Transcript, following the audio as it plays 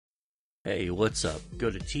Hey, what's up?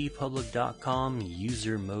 Go to tpublic.com,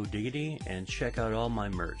 user moediggity, and check out all my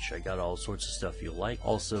merch. I got all sorts of stuff you'll like.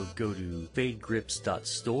 Also, go to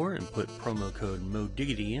fadegrips.store and put promo code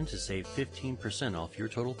moediggity in to save 15% off your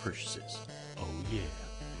total purchases. Oh yeah.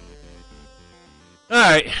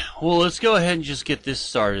 Alright, well let's go ahead and just get this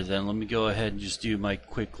started then. Let me go ahead and just do my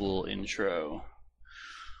quick little intro.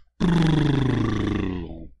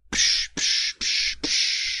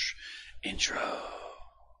 Intro.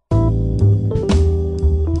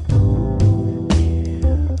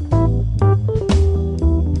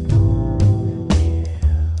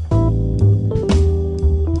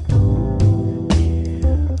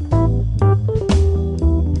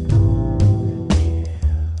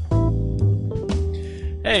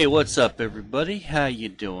 Hey, what's up everybody? How you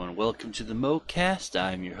doing? Welcome to the MoCast.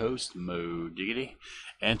 I'm your host, Moediggity.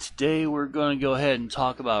 And today we're going to go ahead and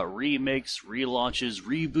talk about remakes, relaunches,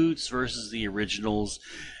 reboots versus the originals,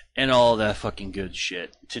 and all that fucking good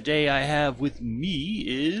shit. Today I have with me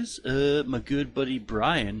is my good buddy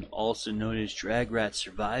Bryan, also known as Drag Rat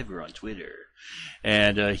Survivor on Twitter.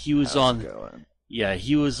 And he was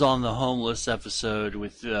he was on the homeless episode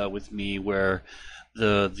with me where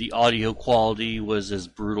the audio quality was as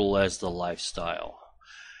brutal as the lifestyle.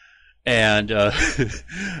 And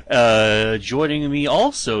joining me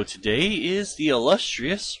also today is the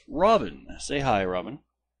illustrious Robin. Say hi, Robin.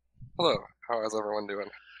 Hello. How is everyone doing?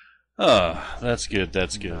 Oh, that's good.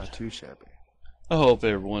 That's good. Not too shabby. I hope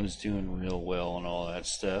everyone's doing real well and all that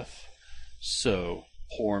stuff. So,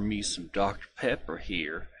 pour me some Dr. Pepper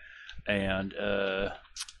here. And,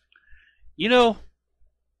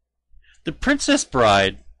 The Princess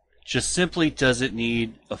Bride just simply doesn't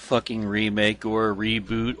need a fucking remake or a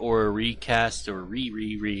reboot or a recast or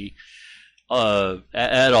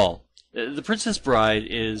at all. The Princess Bride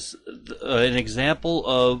is an example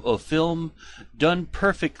of a film done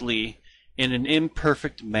perfectly in an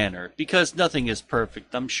imperfect manner, because nothing is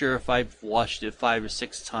perfect. I'm sure if I've watched it 5 or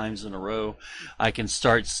 6 times in a row, I can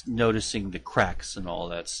start noticing the cracks and all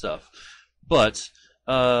that stuff. But,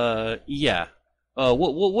 yeah.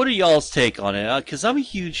 What are y'all's take on it? Because I'm a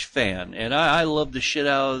huge fan, and I love the shit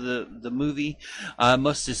out of the movie. I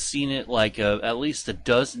must have seen it like at least a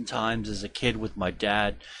dozen times as a kid with my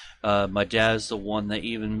dad. My dad's the one that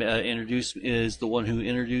even is the one who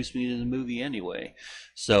introduced me to the movie anyway.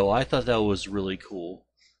 So I thought that was really cool.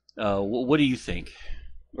 What do you think,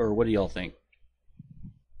 or what do y'all think?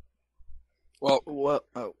 Well, Go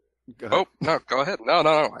ahead. oh no, go ahead.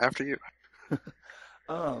 No, after you.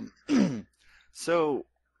 So,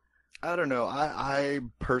 I don't know. I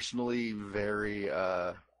personally very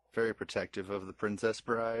protective of the Princess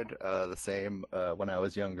Bride. The same when I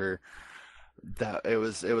was younger. That it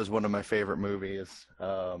was one of my favorite movies.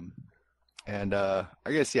 And I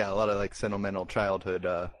guess a lot of like sentimental childhood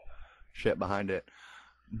shit behind it.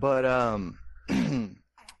 But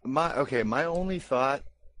my only thought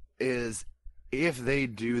is if they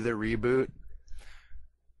do the reboot,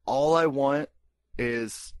 all I want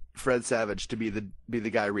is Fred Savage to be the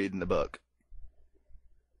guy reading the book.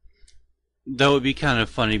 That would be kind of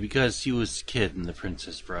funny because he was a kid in The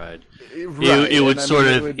Princess Bride. Right. It would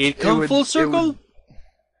come full circle.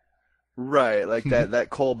 Right, like that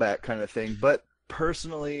callback kind of thing. But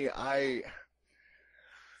personally, I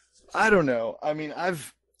don't know. I mean, I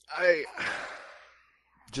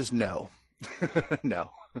just no,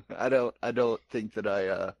 no. I don't think that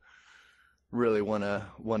I really want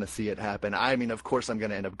to see it happen. I mean, of course, I'm going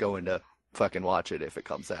to end up going to fucking watch it if it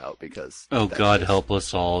comes out because. Oh God, help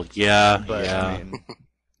us all! Yeah, but, yeah. I mean,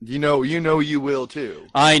 you know, you will too.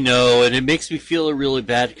 I know, and it makes me feel really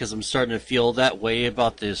bad because I'm starting to feel that way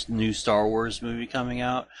about this new Star Wars movie coming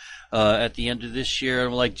out at the end of this year.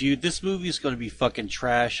 I'm like, dude, this movie is going to be fucking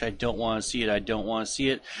trash. I don't want to see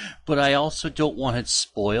it. But I also don't want it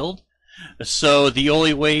spoiled. So the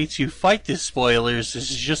only way to fight the spoilers is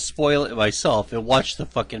to just spoil it myself and watch the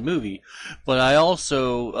fucking movie. But I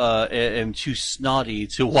also am too snotty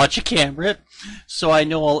to watch a camera, so I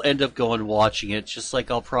know I'll end up going and watching it, just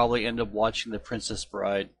like I'll probably end up watching The Princess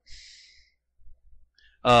Bride.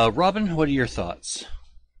 Robin, what are your thoughts?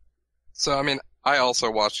 So, I mean, I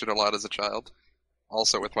also watched it a lot as a child,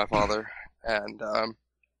 also with my father, and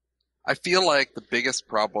I feel like the biggest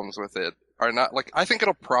problems with it are not, like, I think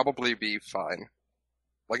it'll probably be fine.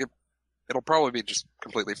 Like, it'll probably be just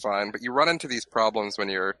completely fine, but you run into these problems when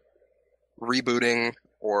you're rebooting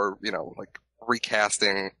or, like,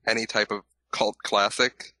 recasting any type of cult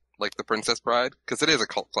classic, like The Princess Bride, because it is a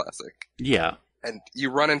cult classic. Yeah. And you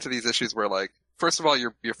run into these issues where, like, first of all,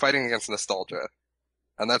 you're fighting against nostalgia,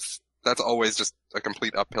 and that's always just a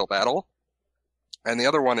complete uphill battle. And the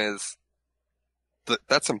other one is,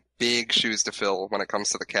 that's some big shoes to fill when it comes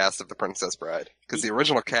to the cast of The Princess Bride, because the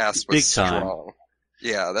original cast was Big time. strong.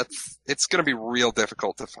 Yeah, it's going to be real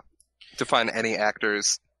difficult to find any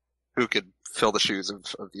actors who could fill the shoes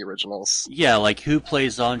of the originals. Yeah, like who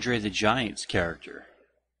plays Andre the Giant's character?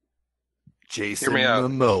 Jason Hear me out.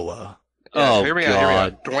 Momoa. Yeah, Oh, hear me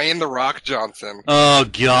God. out. Dwayne the Rock Johnson. Oh,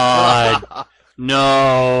 God.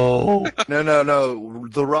 No. No.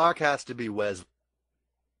 The Rock has to be Wesley.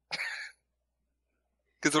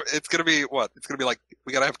 Because it's going to be what? It's going to be like,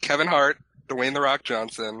 we got to have Kevin Hart, Dwayne the Rock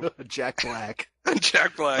Johnson, Jack Black. and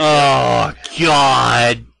Jack Black. Oh,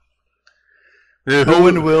 God.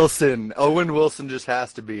 Owen Wilson. Owen Wilson just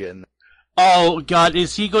has to be in. Oh, God.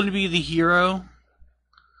 Is he going to be the hero?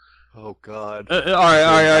 Oh, God. All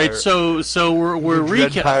right. So we're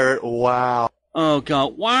Dread recap. Pirate. Wow. Oh,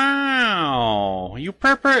 God. Wow. You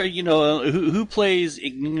prepare, who plays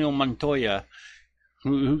Ignino Montoya?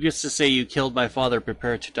 Who gets to say you killed my father,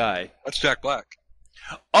 prepare to die? That's Jack Black.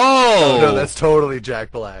 Oh! No, that's totally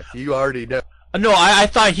Jack Black. You already know. No, I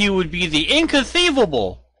thought he would be the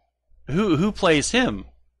inconceivable. Who plays him?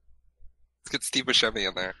 Let's get Steve Buscemi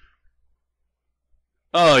in there.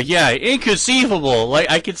 Oh, yeah, inconceivable. Like,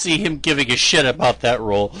 I could see him giving a shit about that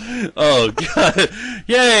role. Oh, God.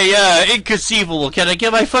 Yeah, inconceivable. Can I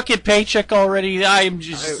get my fucking paycheck already?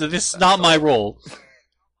 This is not my role.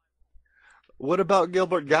 What about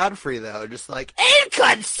Gilbert Godfrey, though? Just like,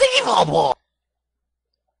 inconceivable!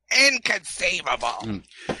 Inconceivable!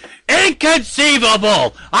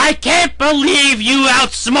 Inconceivable! I can't believe you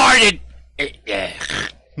outsmarted...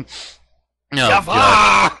 No,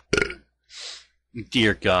 God.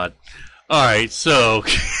 Dear God. Alright, so...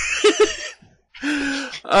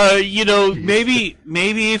 maybe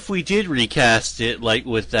if we did recast it, like,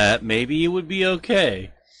 with that, maybe it would be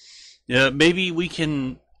okay. Yeah, maybe we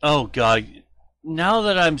can... Oh, God. Now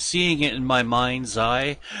that I'm seeing it in my mind's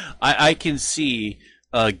eye, I can see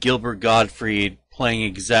Gilbert Gottfried playing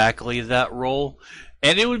exactly that role,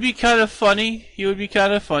 and it would be kind of funny.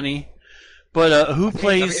 But who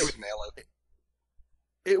plays? He would nail it.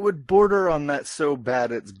 It would border on that so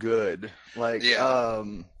bad it's good. Like, Yeah.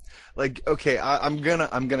 Okay, I'm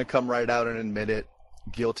gonna come right out and admit it.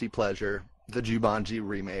 Guilty pleasure. The Jumanji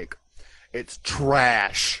remake. It's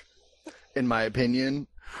trash, in my opinion.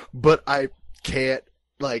 But I can't,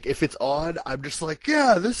 like, if it's on, I'm just like,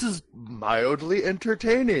 yeah, this is mildly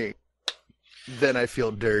entertaining. Then I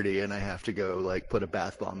feel dirty and I have to go, like, put a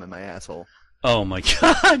bath bomb in my asshole. Oh my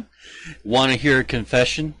God! Want to hear a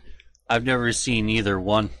confession? I've never seen either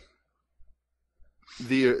one.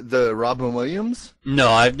 The Robin Williams? No,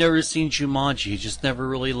 I've never seen Jumanji. It just never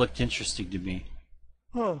really looked interesting to me.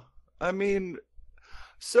 Huh. I mean,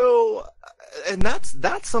 so, and that's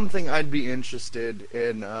something I'd be interested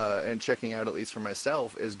in checking out, at least for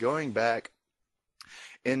myself, is going back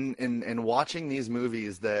and watching these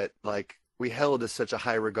movies that, like, we held as such a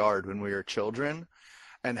high regard when we were children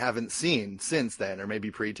and haven't seen since then, or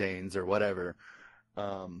maybe preteens or whatever,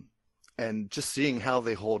 and just seeing how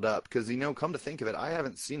they hold up. Because, come to think of it, I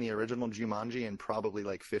haven't seen the original Jumanji in probably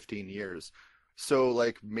like 15 years. So,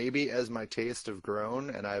 like, maybe as my tastes have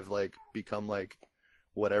grown and I've, like, become, like,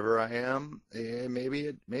 whatever I am, maybe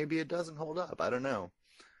it doesn't hold up. I don't know.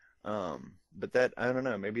 But I don't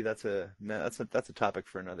know. Maybe that's a topic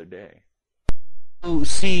for another day. Oh,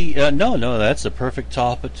 see, no, that's a perfect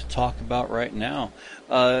topic to talk about right now.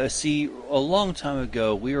 See, a long time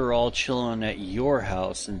ago, we were all chilling at your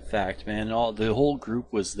house, in fact, man. The whole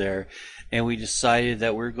group was there, and we decided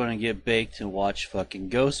that we were going to get baked and watch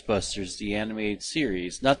fucking Ghostbusters, the animated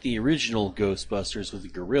series. Not the original Ghostbusters with the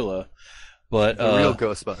gorilla, but... The real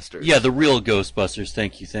Ghostbusters. Yeah, the real Ghostbusters,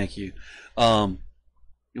 thank you.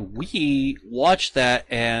 We watched that,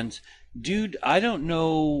 and, dude, I don't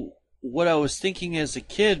know what I was thinking as a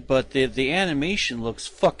kid, but the animation looks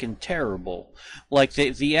fucking terrible. Like,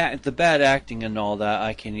 the bad acting and all that,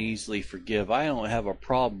 I can easily forgive. I don't have a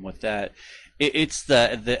problem with that. It's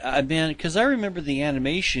because I remember the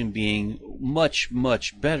animation being much,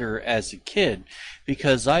 much better as a kid,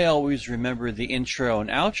 because I always remember the intro and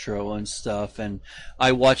outro and stuff, and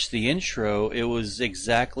I watched the intro, it was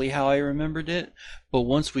exactly how I remembered it, but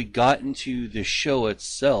once we got into the show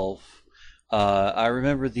itself, I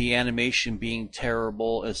remember the animation being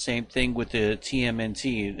terrible. The same thing with the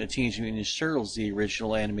TMNT, the Teenage Mutant Ninja Turtles, the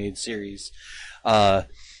original animated series. I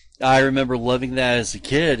remember loving that as a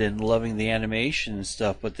kid and loving the animation and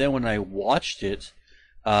stuff. But then when I watched it,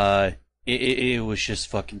 it was just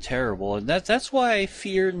fucking terrible. And that's why I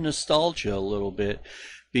fear nostalgia a little bit,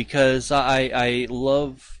 because I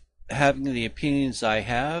love having the opinions I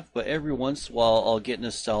have, but every once in a while I'll get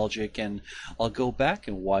nostalgic and I'll go back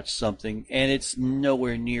and watch something, and it's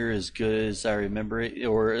nowhere near as good as I remember it,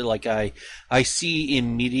 or like I see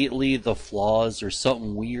immediately the flaws or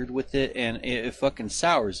something weird with it, and it fucking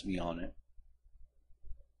sours me on it.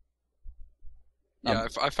 Yeah,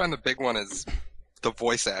 I find the big one is the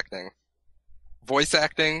voice acting. Voice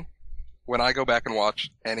acting, when I go back and watch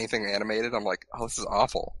anything animated, I'm like, oh, this is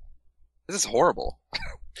awful. This is horrible.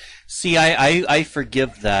 See, I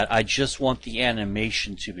forgive that. I just want the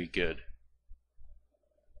animation to be good.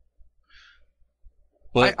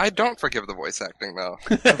 But I don't forgive the voice acting, though.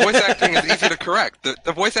 The voice acting is easy to correct.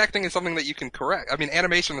 The voice acting is something that you can correct. I mean,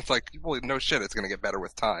 animation, it's like, well, no shit, it's going to get better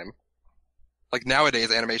with time. Like,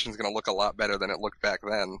 nowadays, animation is going to look a lot better than it looked back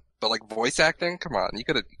then. But, like, voice acting? Come on, you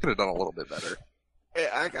could have done a little bit better.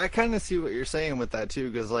 I kind of see what you're saying with that too,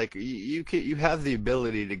 because like you have the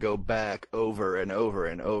ability to go back over and over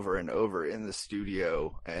and over and over in the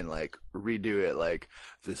studio and like redo it. Like,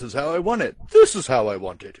 this is how I want it. This is how I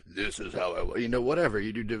want it. This is how I want. Whatever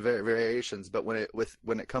you do variations. But when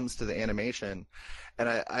it comes to the animation,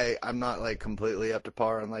 and I'm not like completely up to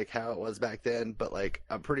par on like how it was back then, but like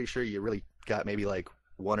I'm pretty sure you really got maybe like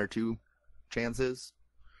one or two chances,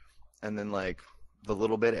 and then like the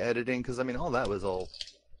little bit of editing, because I mean all that was all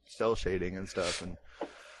cell shading and stuff, and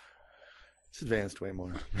it's advanced way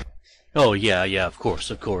more. oh yeah, of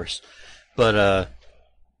course. But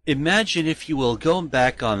imagine, if you will, going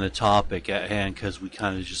back on the topic at hand, because we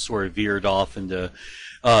kind of just sort of veered off into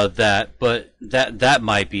that, but that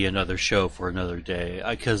might be another show for another day,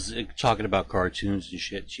 because talking about cartoons and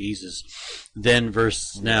shit, Jesus. Then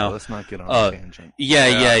versus now. Let's not get on a tangent.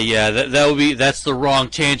 Yeah. That would be, that's the wrong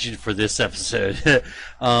tangent for this episode.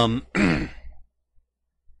 Going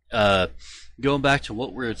back to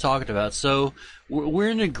what we were talking about, so we're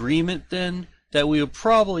in agreement then that we will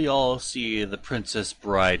probably all see the Princess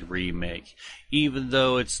Bride remake, even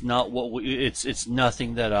though it's not it's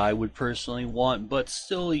nothing that I would personally want, but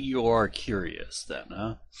still you are curious then,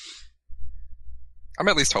 huh? I'm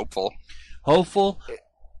at least hopeful. Hopeful?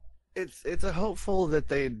 It's a hopeful that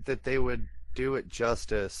they would do it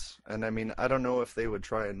justice, and I mean I don't know if they would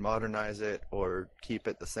try and modernize it or keep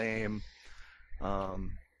it the same.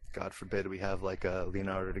 God forbid we have like a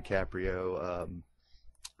Leonardo DiCaprio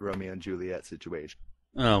Romeo and Juliet situation.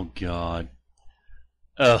 Oh God.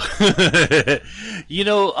 Oh,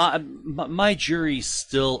 my jury's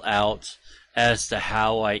still out as to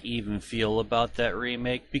how I even feel about that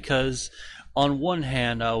remake, because on one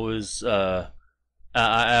hand I was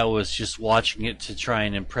just watching it to try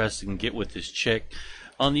and impress and get with this chick.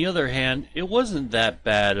 On the other hand, it wasn't that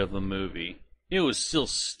bad of a movie. It was still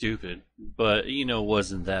stupid, but it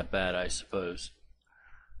wasn't that bad, I suppose.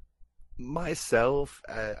 Myself,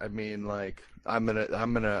 I mean, like I'm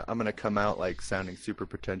gonna come out like sounding super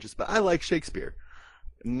pretentious, but I like Shakespeare,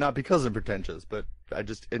 not because I'm pretentious, but I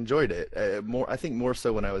just enjoyed it I think more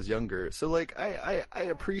so when I was younger. So like I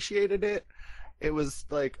appreciated it. It was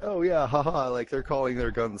like, oh yeah, haha, like they're calling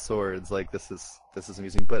their guns swords. Like this is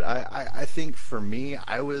amusing. But I think for me,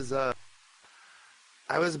 I was a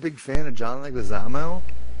big fan of John Leguizamo,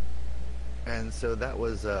 and so that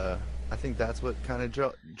was I think that's what kind of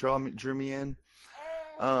drew me in.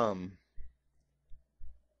 I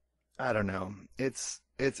don't know. It's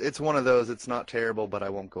one of those. It's not terrible, but I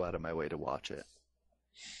won't go out of my way to watch it.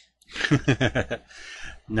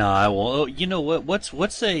 No, I won't. Oh, you know what?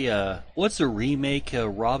 What's a remake,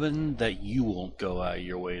 Robin, that you won't go out of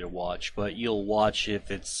your way to watch, but you'll watch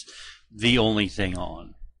if it's the only thing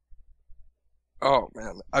on? Oh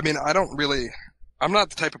man, I mean, I'm not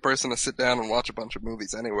the type of person to sit down and watch a bunch of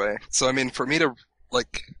movies anyway. So I mean, for me to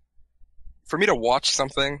watch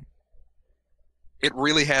something, it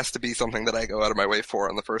really has to be something that I go out of my way for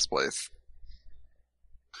in the first place.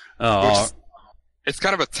 Oh, it's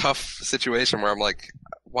kind of a tough situation where I'm like,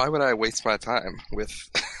 why would I waste my time with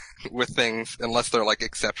with things unless they're like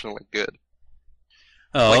exceptionally good?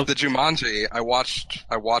 oh, Like the Jumanji, I watched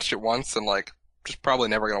it once and like just probably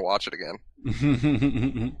never gonna watch it again.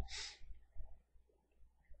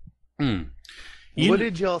 What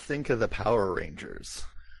did y'all think of the Power Rangers?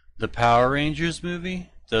 The Power Rangers movie?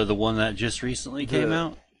 The one that just recently came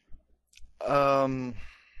out?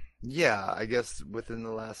 Yeah, I guess within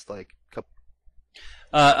the last like couple.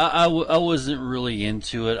 I wasn't really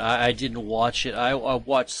into it. I didn't watch it. I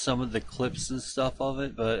watched some of the clips and stuff of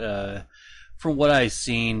it, but from what I've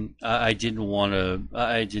seen, I didn't want to.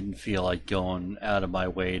 I didn't feel like going out of my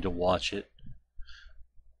way to watch it.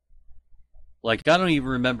 Like, I don't even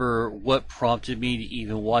remember what prompted me to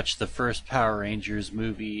even watch the first Power Rangers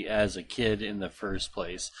movie as a kid in the first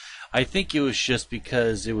place. I think it was just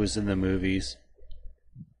because it was in the movies.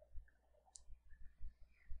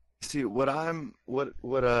 See, I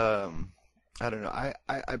don't know.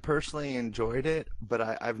 I personally enjoyed it, but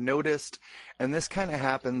I've noticed, and this kind of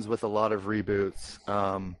happens with a lot of reboots,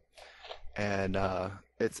 and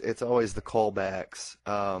it's always the callbacks,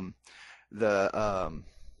 the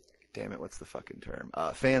damn it, what's the fucking term?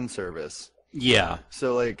 Fan service. Yeah.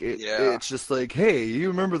 So like Yeah. it's just like, hey, you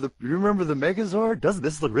remember the Megazord? Doesn't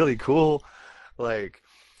this look really cool? Like,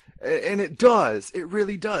 and it does. It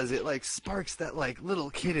really does. It like sparks that like little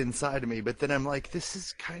kid inside of me. But then I'm like, this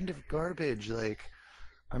is kind of garbage. Like,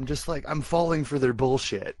 I'm just like, I'm falling for their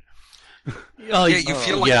bullshit. Oh, Yeah, you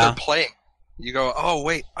feel like yeah. they're playing. You go, oh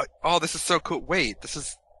wait, oh this is so cool. Wait,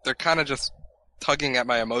 they're kind of just tugging at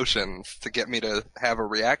my emotions to get me to have a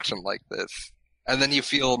reaction like this. And then you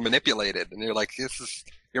feel manipulated, and you're like,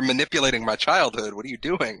 you're manipulating my childhood. What are you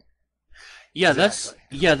doing? Yeah,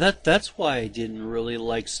 Exactly. that's why I didn't really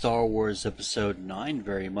like Star Wars Episode 9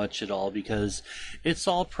 very much at all, because it's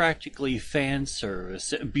all practically fan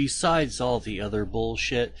service. Besides all the other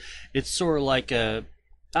bullshit, it's sort of like I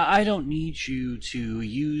don't need you to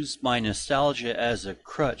use my nostalgia as a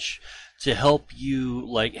crutch to help you,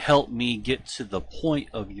 like, help me get to the point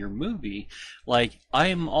of your movie. Like,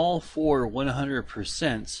 I'm all for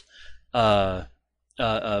 100%, I'm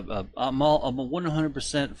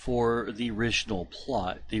 100% for the original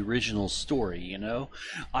plot, the original story. You know,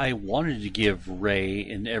 I wanted to give Ray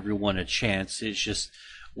and everyone a chance. It's just,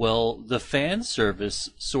 well, the fan service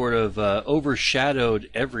sort of overshadowed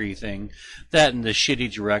everything. That and the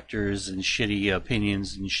shitty directors and shitty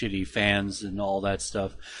opinions and shitty fans and all that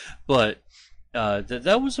stuff. But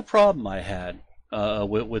that was a problem I had.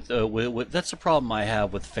 That's a problem I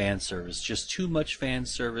have with fan service. Just too much fan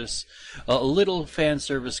service. A little fan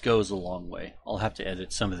service goes a long way. I'll have to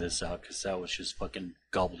edit some of this out because that was just fucking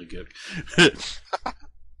gobbledygook.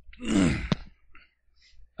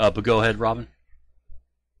 But go ahead, Robin.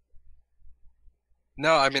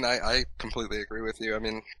 No, I mean, I completely agree with you. I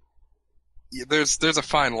mean, there's a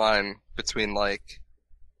fine line between like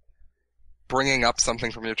bringing up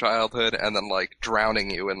something from your childhood and then like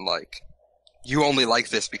drowning you in like, you only like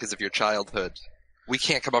this because of your childhood. We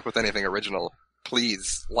can't come up with anything original.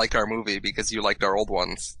 Please like our movie because you liked our old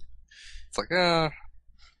ones. It's like,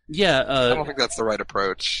 Yeah, I don't think that's the right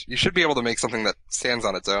approach. You should be able to make something that stands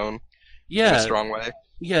on its own in a yeah, strong way.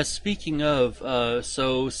 yeah. Speaking of,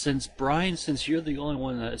 so since Brian, since you're the only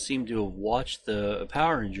one that seemed to have watched the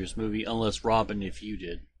Power Rangers movie, unless Robin, if you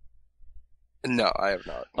did. No, I have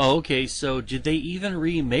not. Oh, okay. So did they even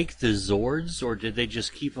remake the Zords, or did they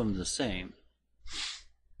just keep them the same?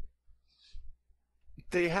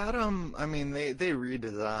 They had them. I mean, they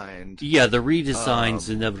redesigned. Yeah, the redesign's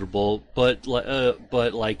Um, inevitable, but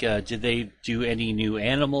did they do any new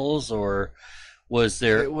animals, or was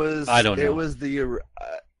there? it was I don't it know. was the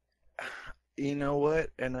you know what?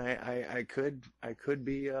 And I could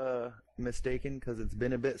be mistaken because it's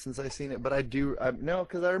been a bit since I've seen it, but no,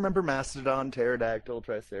 because I remember Mastodon, Pterodactyl,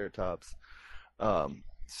 Triceratops.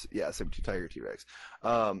 Yeah, Saber-tooth tiger, T-Rex.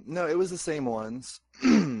 No, it was the same ones.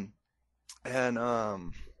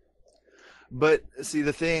 And but see,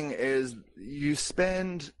 the thing is, you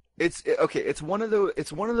spend okay. It's one of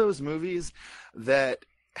those movies that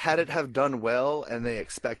had it have done well and they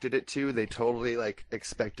expected it to, they totally like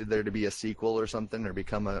expected there to be a sequel or something or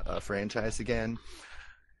become a franchise again.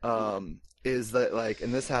 Is that like,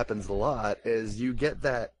 and this happens a lot, is you get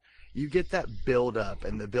that build up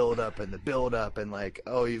and the build up and the build up and like,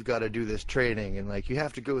 oh, you've got to do this training and like you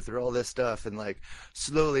have to go through all this stuff and like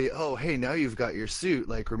slowly, oh, hey, now you've got your suit.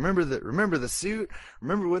 Like remember the suit?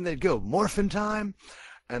 Remember when they'd go morphin time?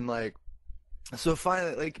 And like, so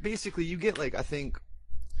finally, like basically you get like, I think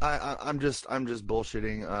I'm just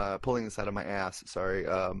bullshitting, pulling this out of my ass. Sorry,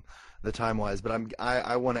 the time wise, but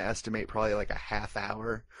I want to estimate probably like a half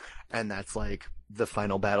hour, and that's like the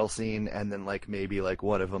final battle scene, and then like maybe like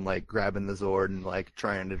one of them like grabbing the Zord and like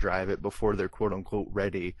trying to drive it before they're quote unquote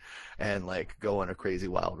ready, and like go on a crazy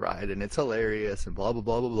wild ride, and it's hilarious and blah blah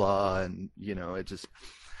blah blah blah, and you know it just,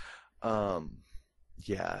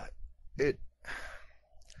 yeah, it,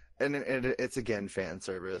 and it's again fan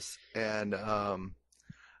service, and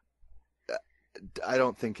I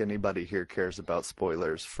don't think anybody here cares about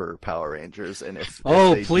spoilers for Power Rangers, and if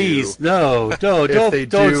Oh, they please, do, no, if they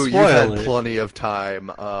don't do, you've had spoil it. plenty of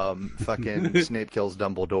time. Fucking Snape kills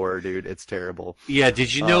Dumbledore, dude. It's terrible. Yeah,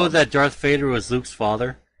 did you know Um, that Darth Vader was Luke's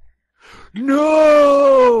father?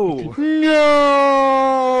 No!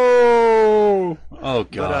 No! Oh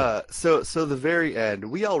God. But so the very end,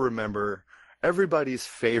 we all remember everybody's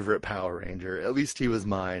favorite Power Ranger. At least he was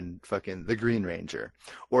mine, fucking the Green Ranger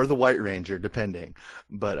or the White Ranger, depending.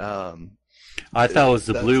 But I thought it was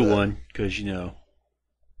the that's blue one because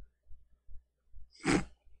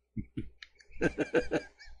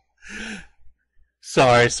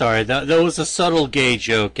Sorry. That was a subtle gay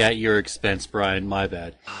joke at your expense, Brian. My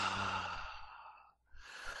bad.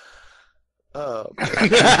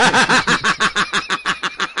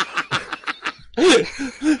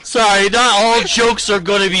 Sorry, not all jokes are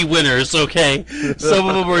going to be winners, okay? Some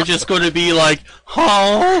of them are just going to be like,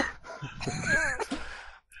 huh?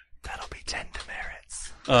 That'll be 10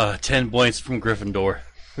 demerits. 10 points from Gryffindor.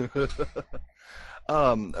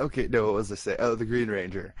 Okay, no, what was I say? Oh, the Green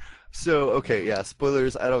Ranger. So, okay, yeah,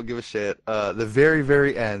 spoilers, I don't give a shit. The very,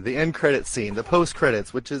 very end, the end credit scene, the post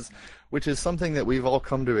credits, which is something that we've all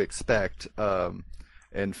come to expect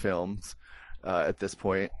in films at this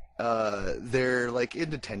point. They're like in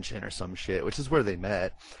detention or some shit, which is where they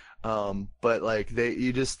met. But like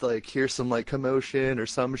you just like hear some like commotion or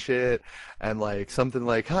some shit, and like something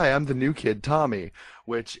like, "Hi, I'm the new kid, Tommy."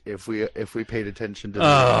 Which, if we paid attention to the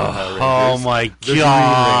Power Rangers, my the Green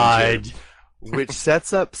God. Ranger, which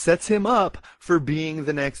sets him up for being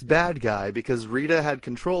the next bad guy, because Rita had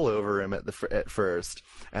control over him at first,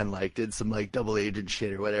 and like did some like double agent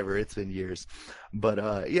shit or whatever. It's been years,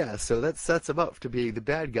 but yeah, so that sets him up to being the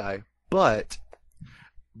bad guy. But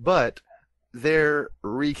they're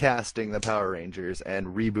recasting the Power Rangers and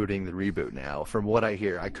rebooting the reboot now. From what I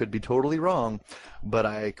hear, I could be totally wrong, but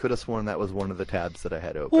I could have sworn that was one of the tabs that I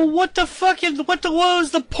had open. Well, what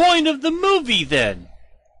was the point of the movie then?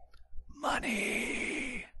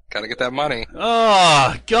 Money. Gotta get that money.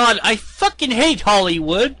 Oh God, I fucking hate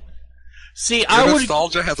Hollywood. See,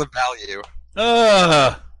 Nostalgia has a value.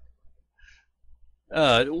 Well,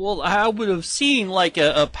 I would have seen like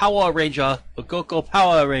a Power Ranger, a Goku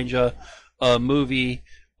Power Ranger movie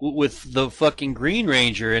with the fucking Green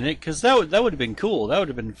Ranger in it, because that would have been cool. That would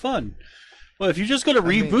have been fun. Well, if you're just gonna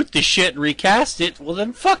reboot the shit and recast it, well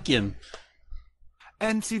then fuck him.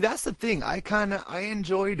 And see, that's the thing. I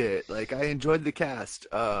enjoyed it. Like, I enjoyed the cast.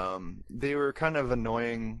 They were kind of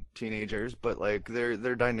annoying teenagers, but like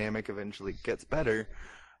their dynamic eventually gets better.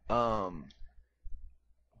 But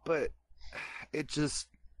it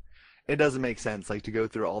doesn't make sense, like, to go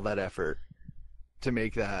through all that effort to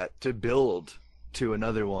make that, to build to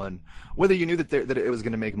another one, whether you knew that it was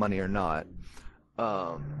going to make money or not.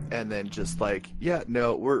 And then just like, yeah,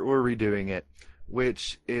 no, we're redoing it,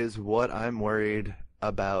 which is what I'm worried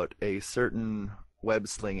about a certain web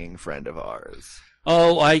slinging friend of ours.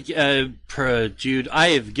 Oh, dude, I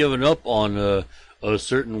have given up on a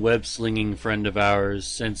certain web slinging friend of ours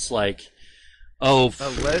since like,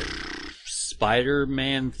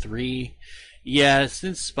 Spider-Man 3. Yeah,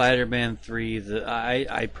 since Spider-Man 3,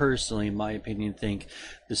 I personally, in my opinion, think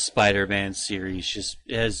the Spider-Man series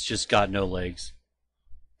has got no legs.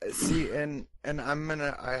 See, and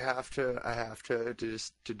I have to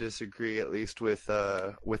disagree, at least with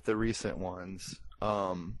the recent ones.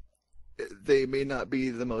 They may not be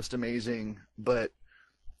the most amazing, but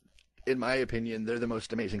in my opinion, they're the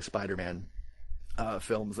most amazing Spider-Man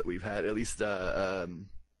films that we've had. At least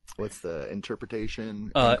what's the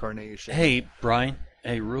interpretation, incarnation? Hey, Brian.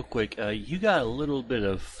 Hey, real quick. You got a little bit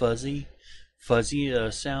of fuzzy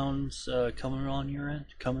sounds coming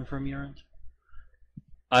from your end.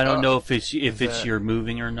 I don't know if it's you're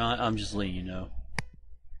moving or not. I'm just letting you know.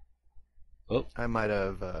 Oh, I might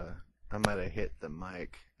have hit the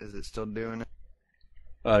mic. Is it still doing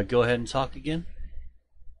it? Go ahead and talk again.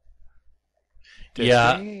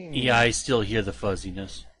 Testing. Yeah, I still hear the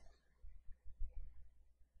fuzziness.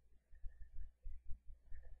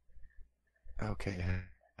 Okay.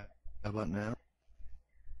 How about now?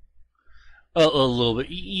 A little bit.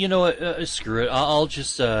 You know what? Screw it. I'll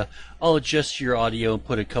adjust your audio and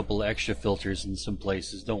put a couple extra filters in some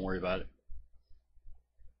places. Don't worry about it.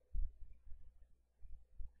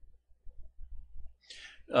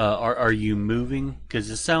 Are you moving? Because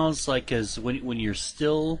it sounds like when you're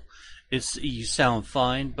still, you sound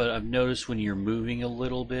fine. But I've noticed when you're moving a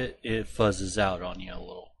little bit, it fuzzes out on you a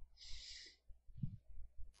little.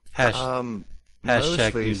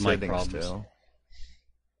 Hashtag news mic problems. Still.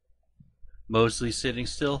 Mostly sitting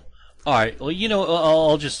still. All right. Well, you know,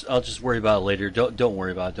 I'll just worry about it later. Don't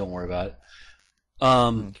worry about it. Don't worry about it.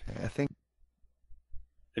 Okay, I think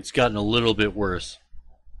it's gotten a little bit worse.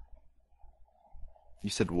 You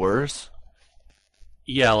said worse?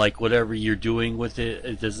 Yeah, like whatever you're doing with it,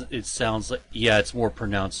 it doesn't. It sounds like it's more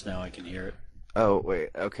pronounced now. I can hear it. Oh wait,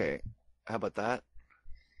 okay. How about that?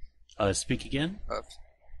 Speak again?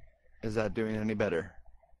 Is that doing any better?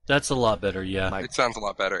 That's a lot better, yeah. Mike? It sounds a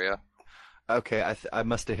lot better, yeah. Okay, I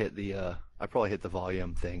must have hit I probably hit the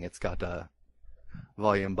volume thing. It's got a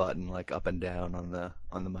volume button like up and down on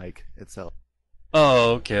the mic itself.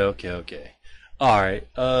 Oh, okay. Alright,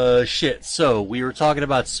 shit. So, we were talking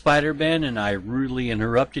about Spider-Man and I rudely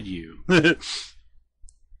interrupted you.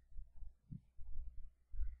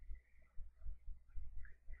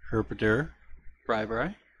 Herpeter?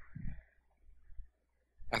 Bri?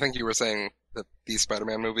 I think you were saying that these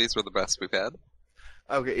Spider-Man movies were the best we've had.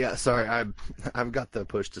 Okay, yeah, sorry. I've got the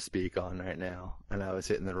push to speak on right now, and I was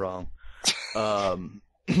hitting the wrong.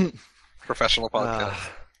 Professional podcast.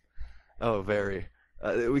 Oh, very.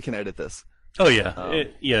 We can edit this. Oh, yeah.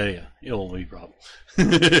 Yeah. It won't be a problem.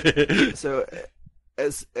 So,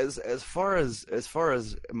 as far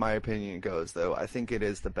as my opinion goes, though, I think it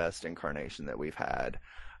is the best incarnation that we've had.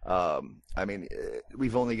 I mean,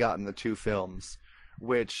 we've only gotten the 2 films,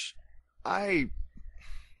 which I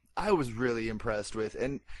was really impressed with,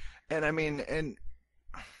 and I mean,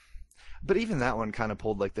 but even that one kind of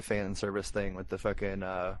pulled like the fan service thing with the fucking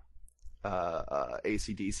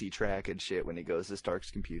AC/DC track and shit when he goes to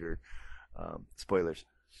Stark's computer. Spoilers.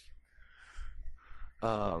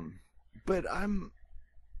 But I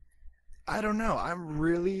don't know. I'm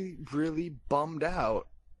really, really bummed out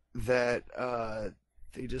that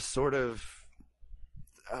they just sort of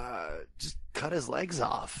just cut his legs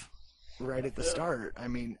off right at the start. I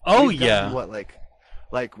mean, oh we've gotten, yeah,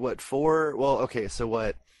 like what 4? Well, okay, so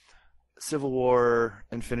what? Civil War,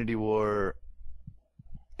 Infinity War,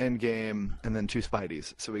 Endgame, and then 2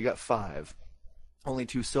 Spideys. So we got 5. Only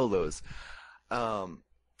 2 solos. I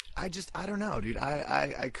don't know, dude.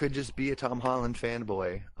 I could just be a Tom Holland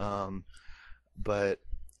fanboy. But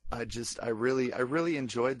I really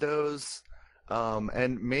enjoyed those.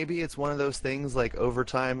 And maybe it's one of those things like over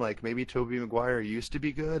time, like maybe Tobey Maguire used to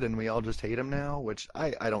be good and we all just hate him now, which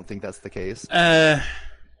I don't think that's the case. I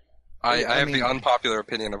have the unpopular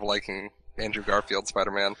opinion of liking Andrew Garfield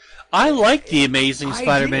Spider-Man. I like the Amazing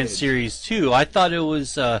Spider-Man did. series too. I thought it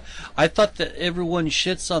was. I thought that everyone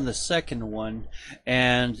shits on the second one,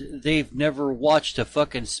 and they've never watched a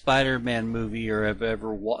fucking Spider-Man movie or have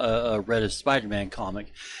ever read a Spider-Man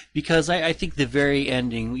comic, because I think the very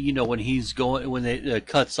ending, you know, when he's going, when it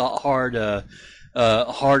cuts hard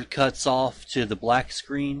cuts off to the black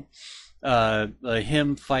screen,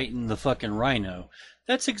 him fighting the fucking Rhino.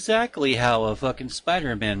 That's exactly how a fucking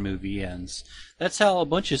Spider-Man movie ends. That's how a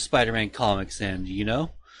bunch of Spider-Man comics end, you know?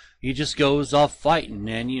 He just goes off fighting,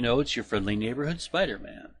 and, you know, it's your friendly neighborhood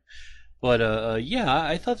Spider-Man. But, yeah,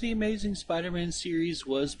 I thought the Amazing Spider-Man series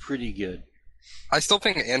was pretty good. I still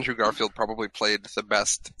think Andrew Garfield probably played the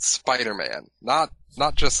best Spider-Man. Not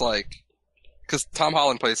just like... Because Tom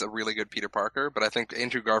Holland plays a really good Peter Parker, but I think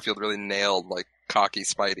Andrew Garfield really nailed, like, cocky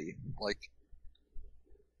Spidey. Like...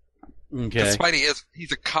 Okay. Spidey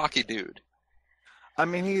he's a cocky dude. I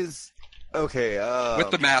mean, he's okay.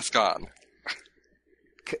 With the mask on.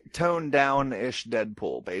 Toned down-ish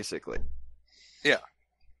Deadpool, basically. Yeah.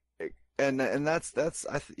 And that's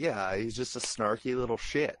yeah, he's just a snarky little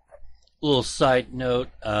shit. Little side note,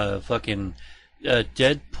 fucking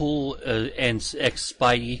Deadpool and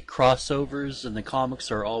ex-Spidey crossovers in the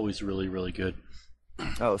comics are always really, really good.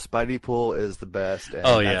 Oh, Spidey Pool is the best, and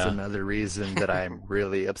that's another reason that I'm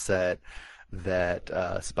really upset that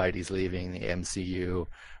Spidey's leaving the MCU,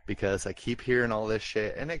 because I keep hearing all this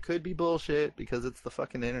shit, and it could be bullshit because it's the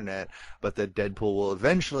fucking internet, but that Deadpool will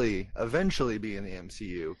eventually be in the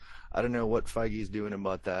MCU. I don't know what Feige's doing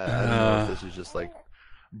about that. I don't know if this is just like,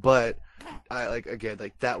 but I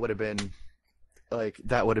that would have been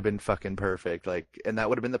fucking perfect, and that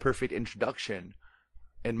would have been the perfect introduction,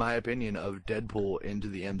 in my opinion, of Deadpool into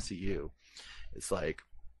the MCU. It's like,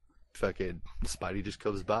 fucking Spidey just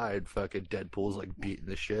comes by and fucking Deadpool's like beating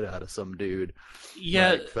the shit out of some dude.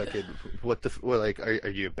 Yeah. Like, fucking, are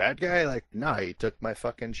you a bad guy? Like, nah, he took my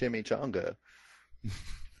fucking chimichanga.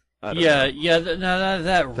 Yeah, that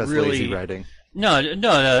that's really... lazy writing. No,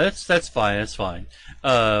 that's fine,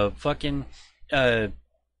 fucking, the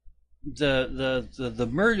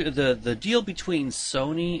murder, the deal between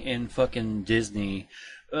Sony and fucking Disney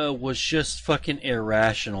was just fucking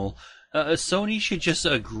irrational. Sony should just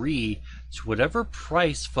agree to whatever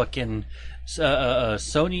price fucking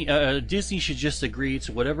Disney should just agree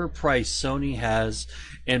to whatever price Sony has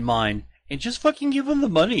in mind and just fucking give them the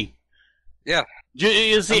money. Yeah.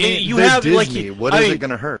 You they're have Disney. like, What is it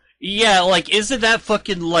gonna hurt? yeah, like, isn't that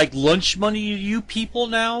fucking like lunch money to you people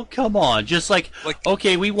now? Come on, just like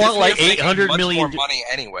okay, we want Disney like is making 800 much million. more money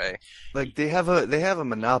anyway. Like they have a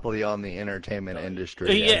monopoly on the entertainment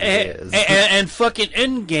industry. Yeah, as it is. and fucking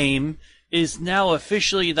Endgame is now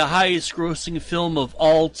officially the highest grossing film of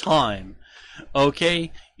all time.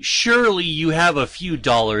 Okay? Surely you have a few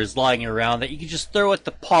dollars lying around that you can just throw at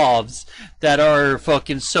the povs that are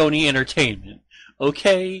fucking Sony Entertainment.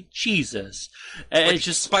 Okay? Jesus. It's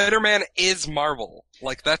just Spider-Man is Marvel.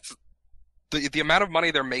 Like, that's the amount of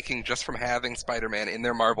money they're making just from having Spider-Man in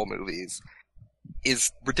their Marvel movies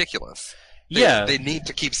is ridiculous. They need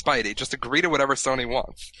to keep Spidey. Just agree to whatever Sony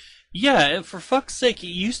wants. Yeah, and for fuck's sake, it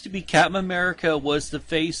used to be Captain America was the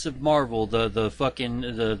face of Marvel,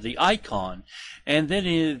 the icon, and then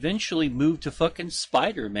it eventually moved to fucking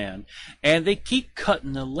Spider-Man, and they keep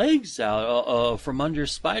cutting the legs out from under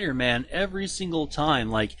Spider-Man every single time.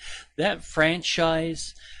 Like, that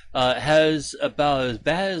franchise has about as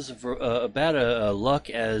bad a luck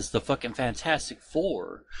as the fucking Fantastic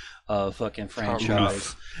Four fucking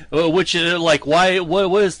franchise. Which, like,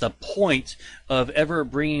 what is the point of ever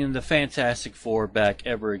bringing the Fantastic Four back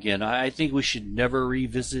ever again? I think we should never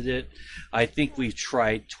revisit it. I think we've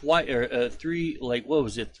tried twice, or three, like, what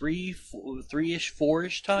was it, three-ish,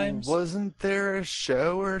 four-ish times? Wasn't there a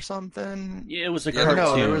show or something? Yeah, it was a Yeah, cartoon.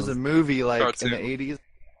 No, there was a movie like Cartoon. in the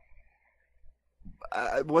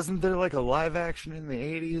 80s. Wasn't there like a live action in the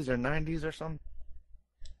 80s or 90s or something?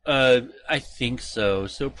 I think so.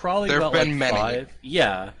 So probably There have about been like many. 5.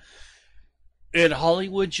 Yeah. And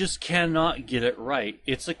Hollywood just cannot get it right.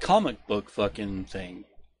 It's a comic book fucking thing.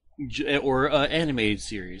 Or animated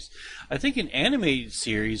series. I think an animated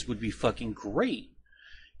series would be fucking great.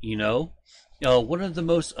 You know? One of the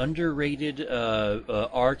most underrated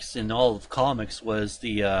arcs in all of comics was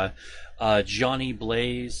the Johnny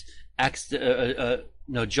Blaze,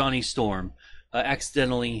 Johnny Storm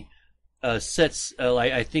accidentally sets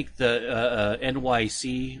like I think the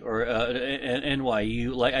NYC or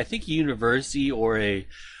NYU, like I think university or a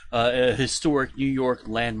historic New York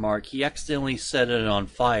landmark. He accidentally set it on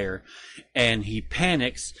fire, and he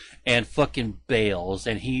panics and fucking bails,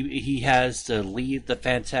 and he has to leave the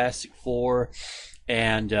Fantastic Four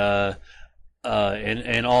and all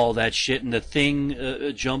that shit. And the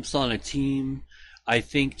Thing jumps on a team, I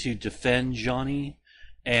think, to defend Johnny.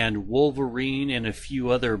 And Wolverine and a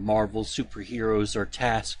few other Marvel superheroes are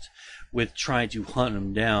tasked with trying to hunt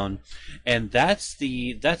him down, and that's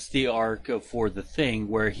the arc for the Thing,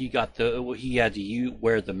 where he had to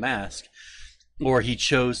wear the mask, or he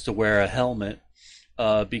chose to wear a helmet,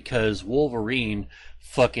 because Wolverine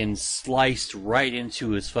fucking sliced right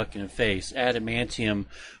into his fucking face. Adamantium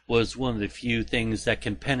was one of the few things that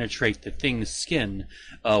can penetrate the Thing's skin.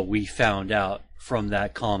 We found out from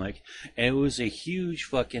that comic, and it was a huge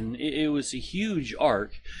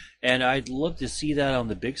arc, and I'd love to see that on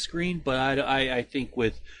the big screen, but I think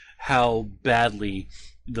with how badly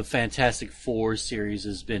the Fantastic Four series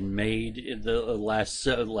has been made in the last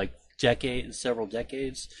several decades,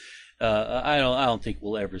 I don't think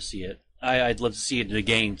we'll ever see it. I'd love to see it in a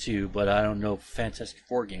game too, but I don't know if Fantastic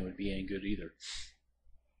Four game would be any good either.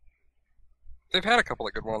 They've had a couple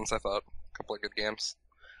of good ones, I thought. A couple of good games.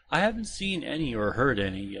 I haven't seen any or heard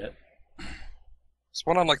any yet. There's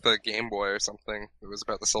one on like the Game Boy or something. It was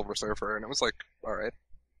about the Silver Surfer, and it was like, alright.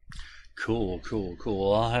 Cool.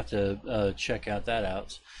 I'll have to check that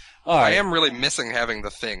out. All right. I am really missing having the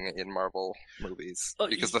Thing in Marvel movies,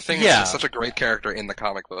 because the Thing is yeah. just such a great character in the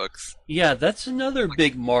comic books. Yeah, that's another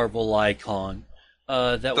big Marvel icon.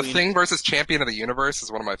 The Thing versus Champion of the Universe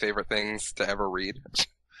is one of my favorite things to ever read.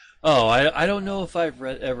 Oh, I don't know if I've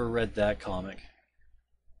ever read that comic.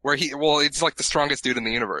 Where it's like the strongest dude in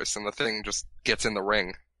the universe, and the Thing just gets in the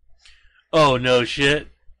ring. Oh, no shit.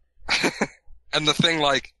 And the Thing,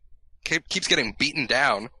 like, keeps getting beaten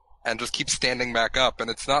down, and just keeps standing back up, and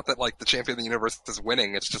it's not that, like, the champion of the universe is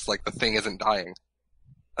winning, it's just, like, the Thing isn't dying.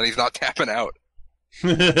 And he's not tapping out.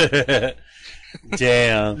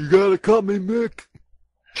 Damn. You gotta cut me, Mick.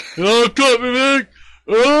 Oh, cut me, Mick!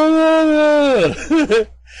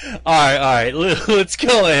 Alright, let's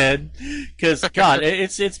go ahead. Because, God,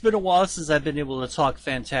 it's been a while since I've been able to talk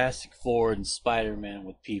Fantastic Four and Spider-Man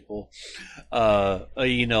with people.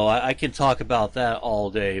 I can talk about that all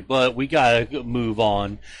day, but we gotta move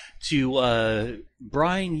on to,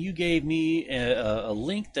 Bryan, you gave me a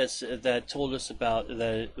link that told us about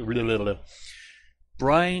that.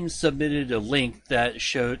 Bryan submitted a link that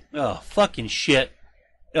showed, fucking shit.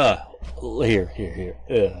 Here.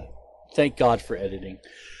 Thank God for editing.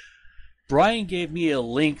 Bryan gave me a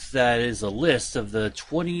link that is a list of the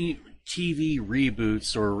 20 TV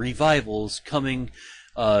reboots or revivals coming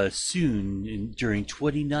soon during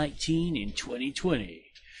 2019 and 2020.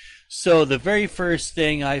 So the very first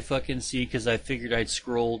thing I fucking see, because I figured I'd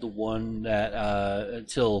scroll to one that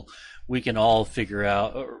until we can all figure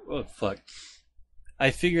out.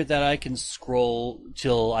 I figured that I can scroll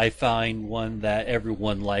till I find one that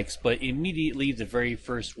everyone likes, but immediately the very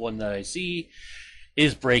first one that I see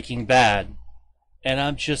is Breaking Bad, and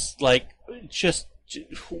I'm just like,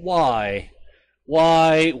 why? The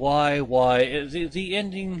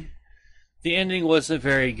ending. The ending wasn't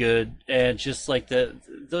very good, and just like there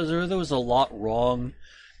was a lot wrong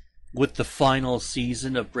with the final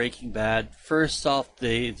season of Breaking Bad. First off,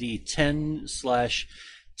 the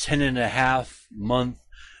 10.5 month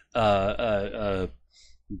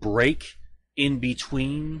break in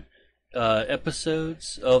between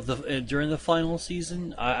episodes of during the final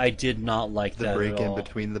season, I did not like that at all. The break in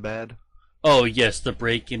between the bad? Oh yes, the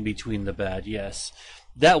break in between the bad, yes.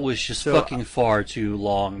 That was just fucking far too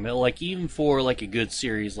long. Like, even for like a good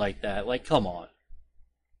series like that, like, come on.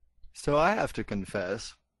 So I have to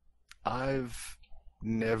confess, I've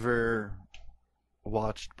never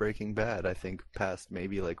watched Breaking Bad. I think past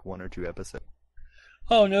maybe like 1 or 2 episodes.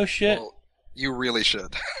 Oh, no shit. Well, you really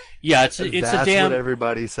should. Yeah, it's That's a damn. what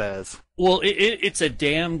everybody says. Well, it's a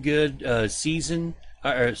damn good season.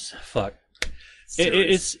 Fuck.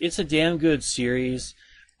 It's a damn good series.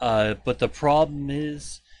 But the problem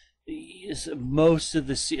is most of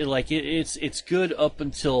the it's good up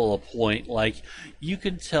until a point. Like, you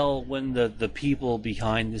can tell when the people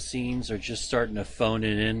behind the scenes are just starting to phone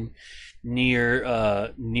it in near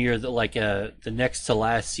the next to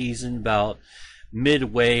last season. About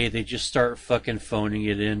midway, they just start fucking phoning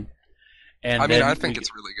it in. And I think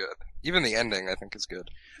it's really good. Even the ending, I think, is good.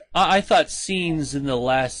 I thought scenes in the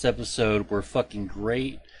last episode were fucking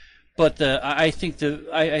great. But I think the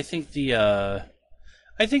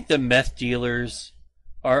meth dealers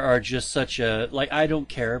are just such a, like, I don't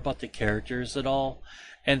care about the characters at all,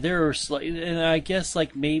 and and I guess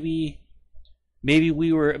like maybe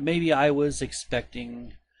I was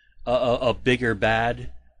expecting a bigger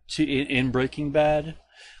bad in Breaking Bad.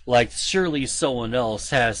 Like, surely someone else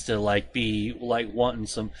has to like be like wanting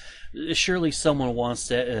some. Surely someone wants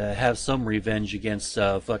to have some revenge against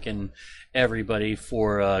fucking everybody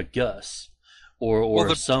for Gus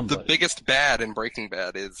or somebody. The biggest bad in Breaking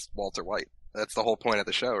Bad is Walter White. That's the whole point of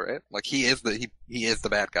the show, right? Like, he is the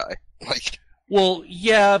bad guy. Like, well,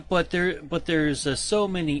 yeah, but there's so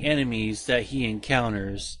many enemies that he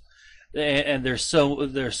encounters, and there's so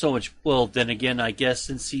much. Well, then again, I guess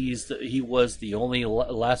since he was the only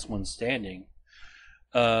last one standing,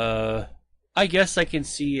 I guess I can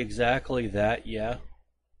see exactly that. Yeah.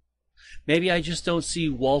 Maybe I just don't see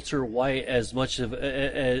Walter White as much of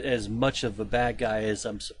a bad guy as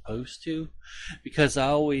I'm supposed to, because I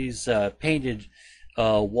always painted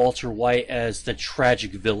Walter White as the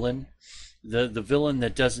tragic villain, the villain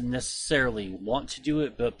that doesn't necessarily want to do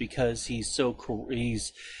it, but because he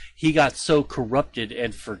got so corrupted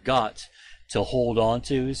and forgot to hold on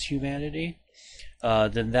to his humanity,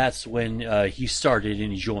 then that's when he started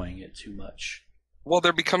enjoying it too much. well,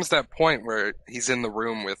 there becomes that point where he's in the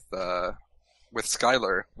room with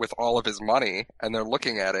Skyler with all of his money, and they're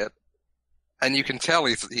looking at it, and you can tell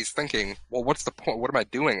he's thinking, well, what's the point? What am I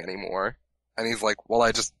doing anymore? And he's like, well,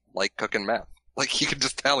 I just like cooking meth. Like, you can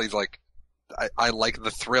just tell he's like, I like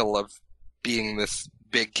the thrill of being this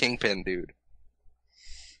big kingpin dude.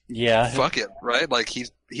 Yeah. Fuck it, right? Like,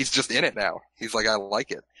 he's just in it now. He's like, I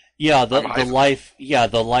like it. Yeah,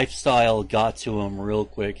 the lifestyle got to him real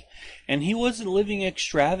quick. And he wasn't living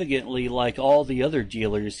extravagantly like all the other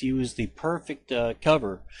dealers. He was the perfect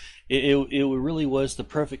cover. It really was the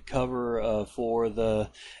perfect cover for the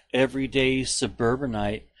everyday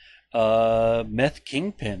suburbanite meth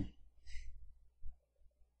kingpin.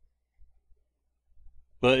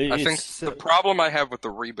 But I think the problem I have with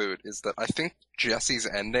the reboot is that I think Jesse's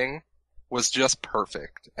ending was just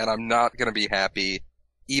perfect, and I'm not going to be happy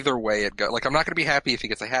either way it goes. Like, I'm not going to be happy if he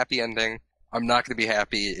gets a happy ending. I'm not going to be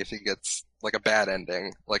happy if he gets, like, a bad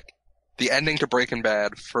ending. Like, the ending to Breaking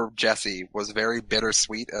Bad for Jesse was very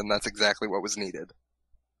bittersweet, and that's exactly what was needed.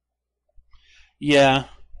 Yeah,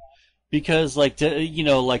 because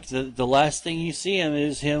the last thing you see him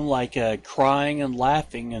is him crying and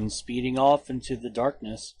laughing and speeding off into the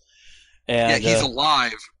darkness. And, yeah, he's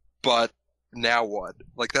alive, but now what?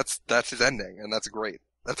 Like, that's his ending, and that's great.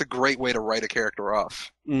 That's a great way to write a character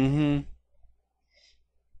off. Mm-hmm.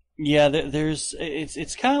 Yeah,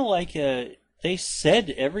 it's kind of like they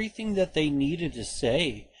said everything that they needed to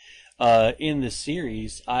say in the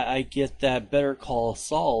series. I get that Better Call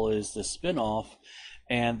Saul is the spinoff,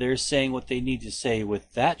 and they're saying what they need to say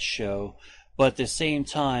with that show. But at the same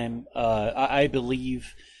time, I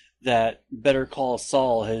believe that Better Call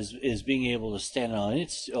Saul is being able to stand on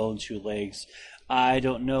its own two legs. I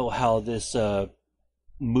don't know how this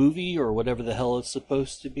movie or whatever the hell it's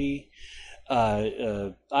supposed to be.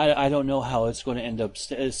 I don't know how it's going to end up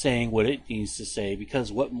saying what it needs to say,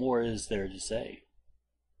 because what more is there to say?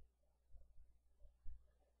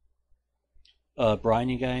 Bryan,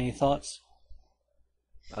 you got any thoughts?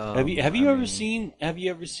 Have you ever seen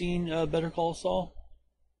Better Call Saul?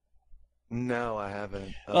 No, I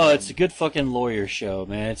haven't. Oh, it's a good fucking lawyer show,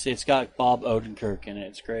 man. It's got Bob Odenkirk in it.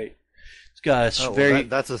 It's great. It's got a very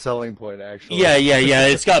that's a selling point, actually. Yeah.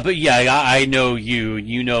 It's got, but yeah, I know you,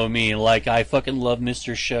 you know me. Like, I fucking love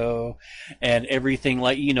Mr. Show and everything.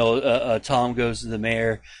 Like, Tom Goes to the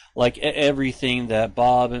Mayor. Like, everything that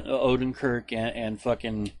Bob Odenkirk and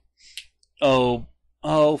fucking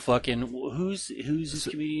fucking who's this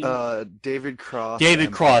comedian? David Cross.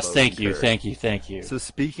 David Cross. Bob Thank you. Odenkirk. So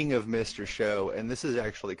speaking of Mr. Show, and this is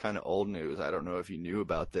actually kind of old news. I don't know if you knew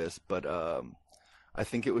about this, but I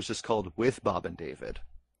think it was just called With Bob and David.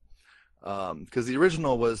 Because the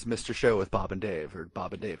original was Mr. Show with Bob and Dave, or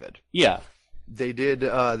Bob and David. Yeah. They did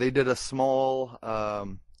a small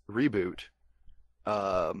reboot,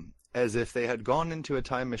 as if they had gone into a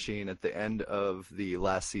time machine at the end of the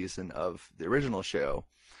last season of the original show,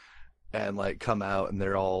 and like come out and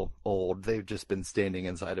they're all old. They've just been standing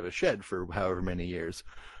inside of a shed for however many years,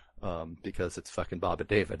 because it's fucking Bob and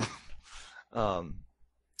David.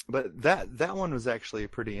 But that one was actually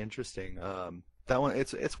pretty interesting. That one,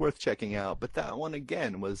 it's worth checking out. But that one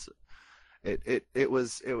again was it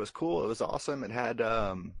was cool. It was awesome. It had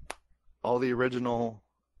all the original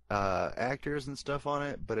actors and stuff on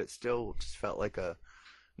it, but it still just felt like a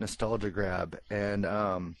nostalgia grab. And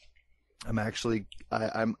I'm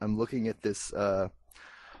looking at this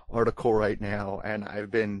article right now, and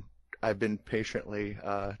I've been patiently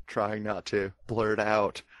trying not to blurt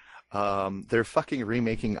out. They're fucking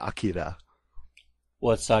remaking Akira.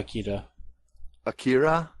 What's Akira?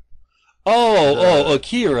 Akira?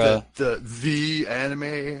 Akira. The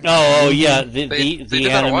anime. Oh yeah, they the did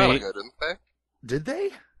anime. that a while ago, didn't they? Did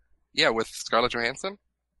they? Yeah, with Scarlett Johansson.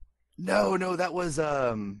 No, that was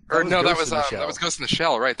that was Ghost in the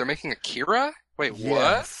Shell, right? They're making Akira. Wait,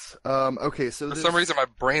 yes. what? Okay, so for some reason my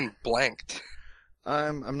brain blanked.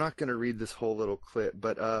 I'm not gonna read this whole little clip,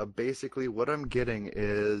 but basically what I'm getting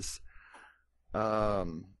is,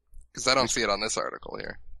 because I don't see it on this article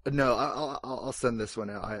here. No, I'll send this one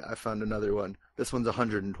out. I found another one. This one's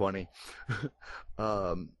 120.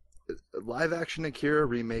 Live action Akira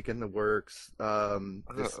remake in the works.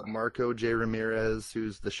 This Marco J. Ramirez,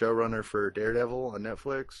 who's the showrunner for Daredevil on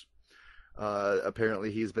Netflix.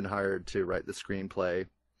 Apparently he's been hired to write the screenplay.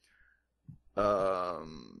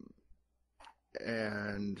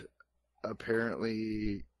 And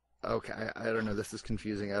apparently, okay, I don't know. This is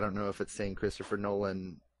confusing. I don't know if it's saying Christopher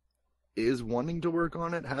Nolan is wanting to work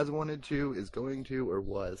on it, has wanted to, is going to, or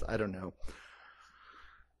was. I don't know.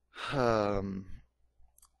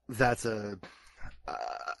 That's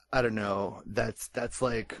I don't know. That's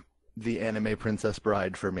like the anime Princess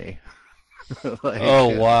Bride for me. Like,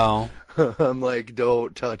 oh wow. I'm like,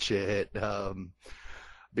 don't touch it,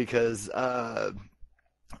 because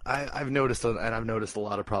I've noticed, and I've noticed a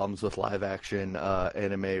lot of problems with live action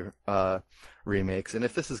anime remakes. And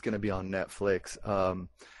if this is going to be on Netflix,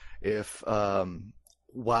 if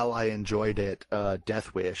while I enjoyed it,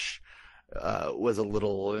 Death Wish was a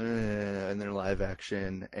little in their live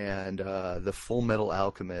action, and the Full Metal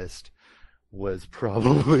Alchemist was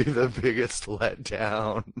probably the biggest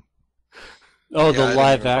letdown. Oh, yeah, the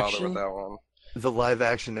live action. With that one. The live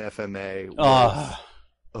action FMA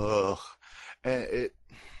was, and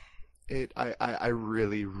I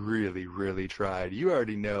really, really, really tried. You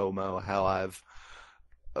already know, Mo, how I've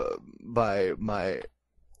by my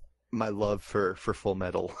love for Full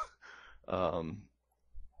Metal.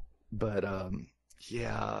 But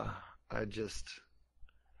yeah, I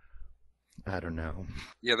don't know.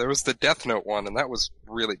 Yeah, there was the Death Note one, and that was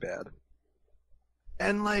really bad.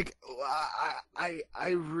 And like, I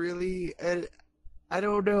really, I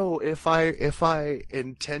don't know if I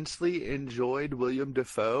intensely enjoyed William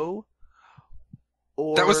Dafoe,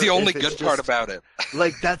 or that was the only if it's good part just, about it.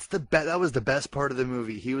 Like, that was the best part of the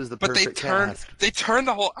movie. He was the perfect cast. They turned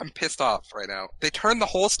the whole. I'm pissed off right now. They turned the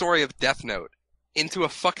whole story of Death Note into a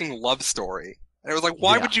fucking love story, and it was like,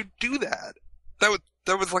 why would you do that? That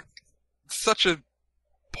was like such a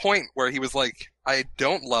point where he was like, I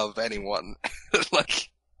don't love anyone. like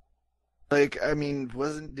I mean,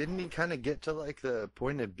 didn't he kind of get to like the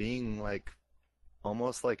point of being like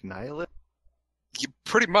almost like nihilist?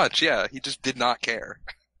 Pretty much, yeah. He just did not care.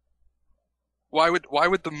 Why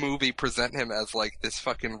would the movie present him as like this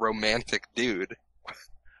fucking romantic dude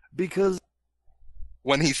Because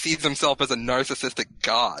when he sees himself as a narcissistic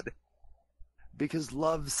god?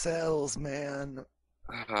 love sells, man.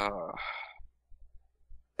 Uh,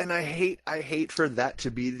 And I hate for that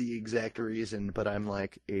to be the exact reason, but I'm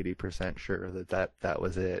like 80% sure that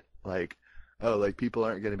was it. Like, oh, like people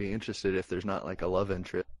aren't going to be interested if there's not like a love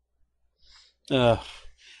interest. Uh,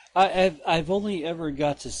 I've only ever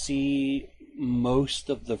got to see most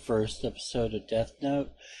of the first episode of Death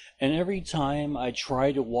Note, and every time I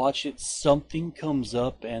try to watch it, something comes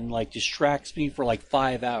up and like distracts me for like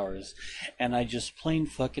 5 hours, and I just plain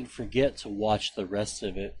fucking forget to watch the rest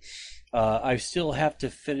of it. I still have to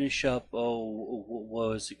finish up. Oh, what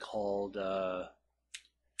was it called? Oh,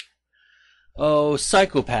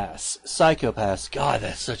 Psychopaths. Psychopaths. God,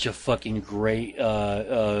 that's such a fucking great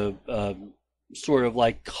sort of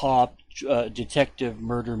like cop detective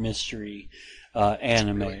murder mystery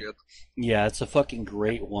anime. really good. Yeah, it's a fucking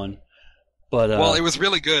great one. But Well, it was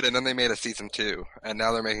really good, and then they made a season 2, and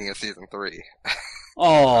now they're making a season 3.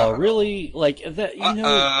 oh, really? Like that? You know?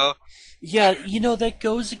 Uh-oh. Yeah, that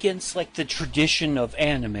goes against like the tradition of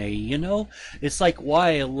anime. It's like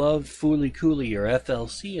why I love Fooly Cooly or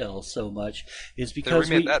FLCL so much is They because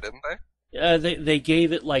remade that, didn't they? they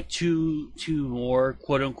gave it like two more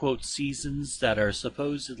quote unquote seasons that are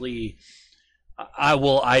supposedly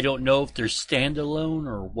I don't know if they're standalone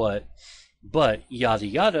or what, but yada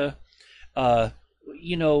yada. Uh,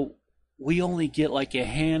 you know, we only get like a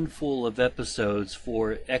handful of episodes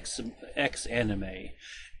for X anime,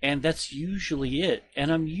 and that's usually it.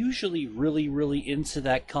 And I'm usually really, really into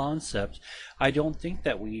that concept. I don't think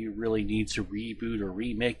that we really need to reboot or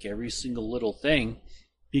remake every single little thing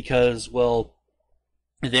because, well,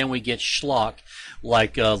 then we get schlock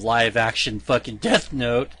like live action fucking Death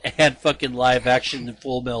Note and fucking live action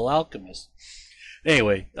Full Metal Alchemist.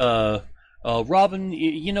 Anyway, Robin,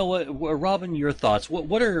 you know what? Robin, your thoughts?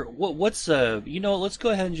 What's let's go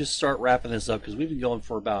ahead and just start wrapping this up because we've been going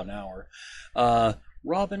for about an hour.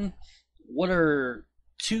 Robin, what are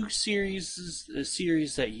two series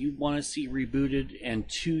that you want to see rebooted and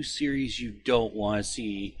two series you don't want to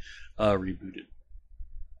see rebooted?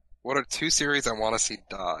 What are 2 series I want to see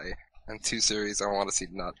die, and 2 series I want to see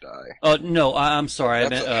not die? No, I'm sorry. I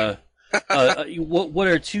That's meant what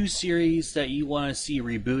are two series that you want to see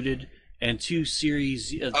rebooted and two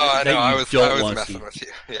series Oh, I that know. I you was don't want to see? messing with you.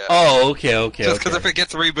 Yeah. Oh, okay, Just because okay. if it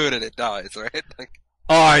gets rebooted, it dies, right? Like,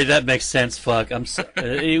 All right, that makes sense. Fuck, I'm so,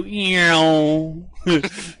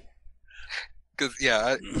 because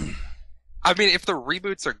yeah, I mean, if the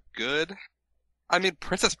reboots are good, I mean,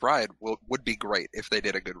 Princess Bride would be great if they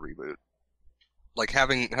did a good reboot. Like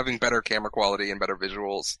having better camera quality and better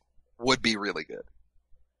visuals would be really good.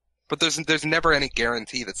 But there's never any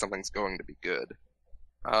guarantee that something's going to be good.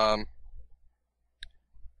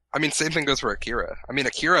 I mean, same thing goes for Akira. I mean,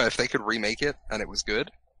 Akira, if they could remake it and it was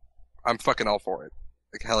good, I'm fucking all for it.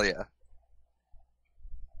 Like, hell yeah.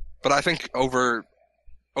 But I think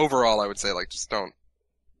overall, I would say, like, just don't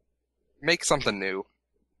make something new.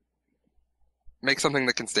 Make something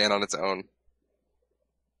that can stand on its own.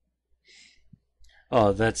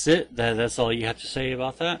 Oh, that's it. That's all you have to say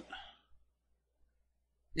about that.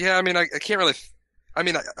 Yeah, I mean, I can't really. I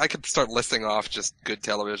mean, I could start listing off just good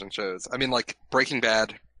television shows. I mean, like, Breaking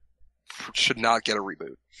Bad should not get a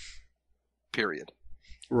reboot. Period.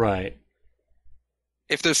 Right.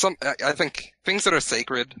 If there's I think things that are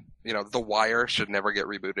sacred, The Wire should never get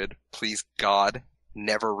rebooted. Please, God,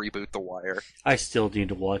 never reboot The Wire. I still need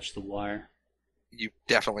to watch The Wire. You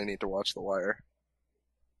definitely need to watch The Wire.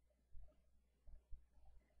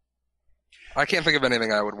 I can't think of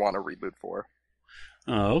anything I would want a reboot for.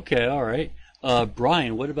 Oh, okay, all right.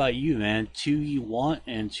 Bryan, what about you, man? Two you want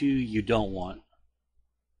and two you don't want.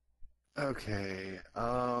 Okay.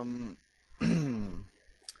 I'm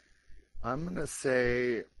gonna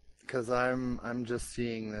say, because I'm just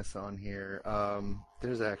seeing this on here.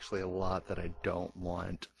 There's actually a lot that I don't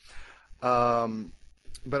want.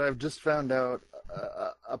 But I've just found out.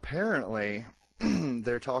 Apparently,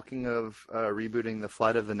 they're talking of rebooting the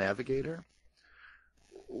Flight of the Navigator,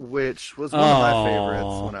 which was one of my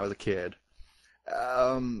favorites when I was a kid.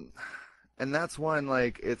 And that's one,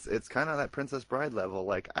 like, it's kind of that Princess Bride level.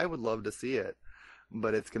 Like, I would love to see it,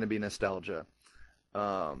 but it's going to be nostalgia.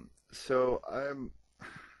 So I'm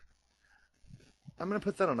going to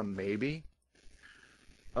put that on a maybe.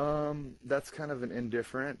 That's kind of an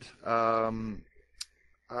indifferent.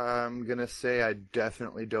 I'm going to say I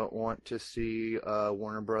definitely don't want to see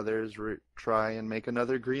Warner Brothers try and make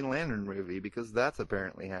another Green Lantern movie, because that's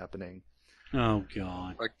apparently happening. Oh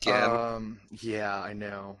God. Again. Yeah, I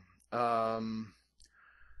know.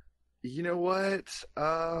 You know what?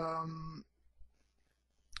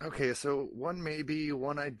 Okay, so one maybe,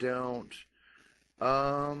 one I don't.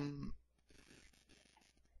 Um,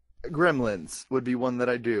 Gremlins would be one that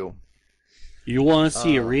I do. You want to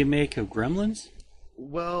see a Um, remake of Gremlins?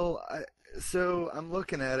 well, so I'm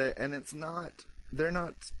looking at it, and it's not. They're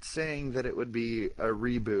not saying that it would be a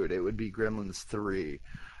reboot. It would be Gremlins 3,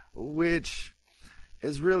 which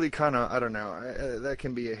is really kind of, I don't know. That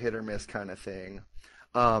can be a hit or miss kind of thing.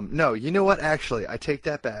 No, you know what? Actually, I take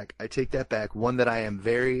that back. I take that back. One that I am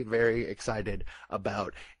very, very excited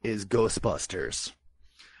about is Ghostbusters.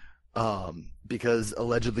 Because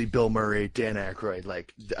allegedly Bill Murray, Dan Aykroyd,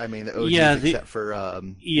 like, I mean, the OGs Yeah, except for, was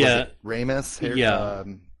yeah, it Ramis? yeah.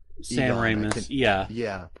 Sam Egon, Ramis. Yeah.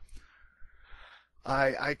 yeah.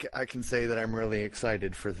 I can say that I'm really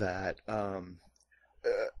excited for that.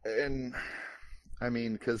 And I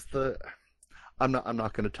mean, because I'm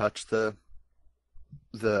not going to touch the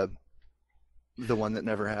the one that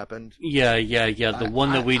never happened. Yeah. The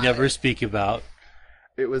one that we never speak about.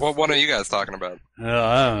 It was. What one are you guys talking about? I don't know.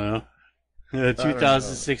 I don't know.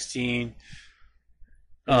 2016.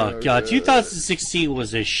 Oh God, 2016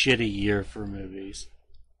 was a shitty year for movies.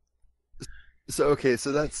 So okay,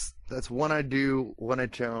 so that's one I do, one I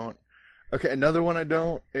don't. Okay, another one I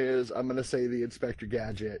don't is I'm gonna say the Inspector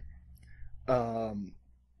Gadget. When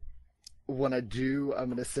I do, I'm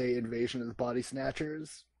gonna say Invasion of the Body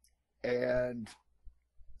Snatchers, and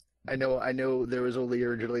I know there was only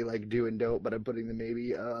originally like do and don't, but I'm putting the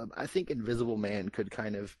maybe. I think Invisible Man could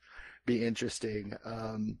kind of be interesting.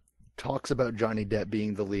 Talks about Johnny Depp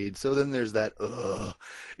being the lead, so then there's that.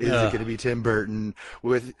 Is it going to be Tim Burton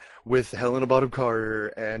with Helena Bonham Carter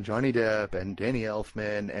and Johnny Depp and Danny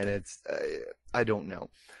Elfman? And it's I don't know,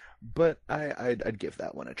 but I'd give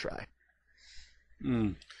that one a try.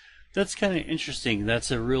 That's kind of interesting. That's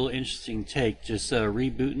a real interesting take. Just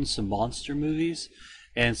rebooting some monster movies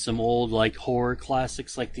and some old like horror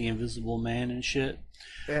classics like The Invisible Man and shit.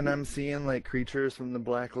 And I'm seeing like Creatures from the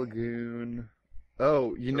Black Lagoon.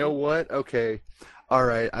 Oh, you know what? Okay. All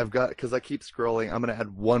right, I've got, because I keep scrolling, I'm going to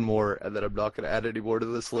add one more, and then I'm not going to add any more to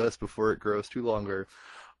this list before it grows too longer.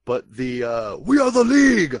 But the, We Are the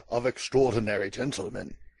League of Extraordinary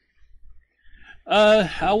Gentlemen.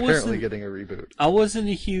 Apparently getting a reboot. I wasn't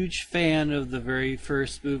a huge fan of the very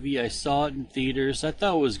first movie. I saw it in theaters. I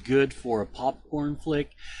thought it was good for a popcorn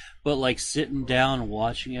flick, but like sitting down and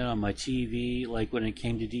watching it on my TV, like when it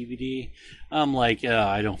came to DVD, I'm like,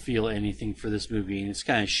 I don't feel anything for this movie, and it's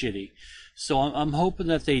kind of shitty. So I'm hoping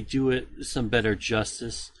that they do it some better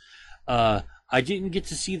justice. I didn't get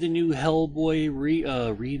to see the new Hellboy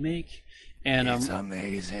remake. And it's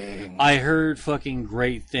amazing. I heard fucking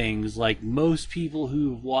great things. Like, most people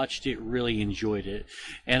who've watched it really enjoyed it.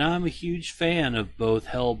 And I'm a huge fan of both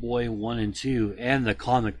Hellboy 1 and 2 and the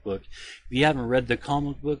comic book. If you haven't read the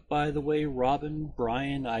comic book, by the way,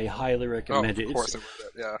 Bryan, I highly recommend it. Of course I read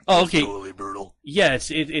it, yeah. Oh, okay. It's totally brutal. Yeah,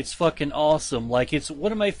 it's fucking awesome. Like, it's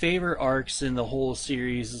one of my favorite arcs in the whole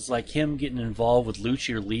series is like him getting involved with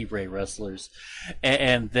Lucha Libre wrestlers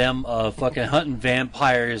and them fucking hunting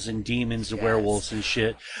vampires and demons and werewolves and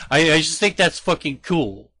shit. I just think that's fucking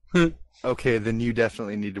cool. Okay, then you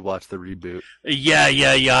definitely need to watch the reboot. Yeah.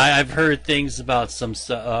 I've heard things about some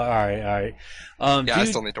stuff. All right. Yeah, dude, I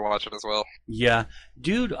still need to watch it as well. Yeah,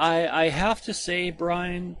 dude, I have to say,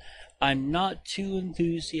 Bryan, I'm not too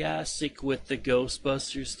enthusiastic with the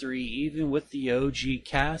Ghostbusters 3, even with the OG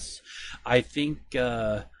cast. I think,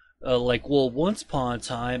 once upon a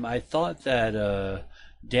time, I thought that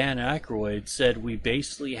Dan Aykroyd said we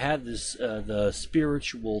basically had this the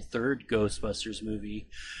spiritual third Ghostbusters movie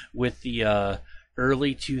with the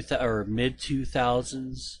early mid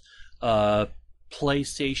 2000s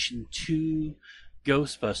PlayStation 2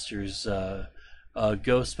 Ghostbusters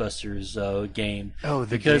game. Oh,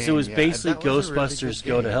 because game, it was basically that was a really Ghostbusters good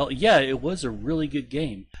Go to game. Hell. Yeah, it was a really good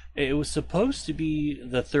game. It was supposed to be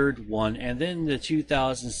the third one, and then the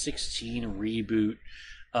 2016 reboot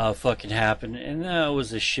fucking happened, and that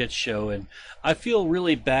was a shit show. And I feel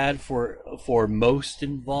really bad for most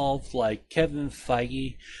involved, like Kevin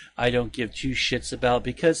Feige. I don't give two shits about,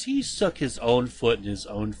 because he stuck his own foot in his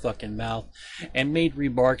own fucking mouth and made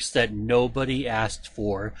remarks that nobody asked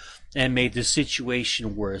for and made the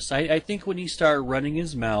situation worse. I think when he started running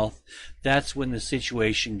his mouth, that's when the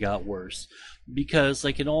situation got worse. Because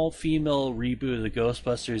like an all-female reboot of the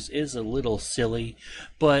Ghostbusters is a little silly,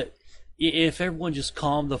 but if everyone just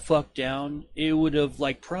calmed the fuck down, it would have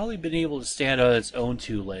like probably been able to stand on its own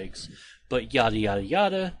two legs. But yada yada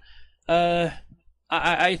yada.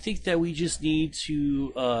 I think that we just need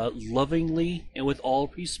to lovingly and with all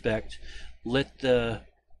respect let the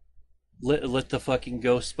fucking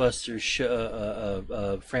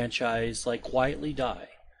Ghostbusters franchise like quietly die,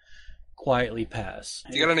 quietly pass.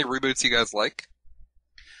 Do you got any reboots you guys like?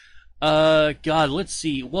 God, let's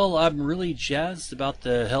see. Well, I'm really jazzed about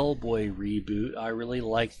the Hellboy reboot. I really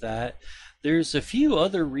like that. There's a few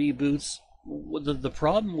other reboots. The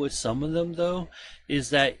problem with some of them, though, is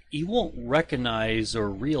that you won't recognize or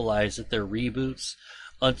realize that they're reboots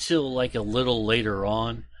until like a little later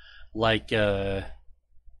on. Like, it's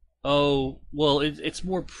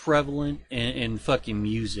more prevalent in fucking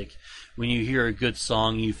music. When you hear a good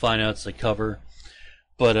song, you find out it's a cover.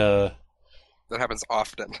 But, That happens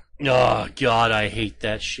often. oh God, I hate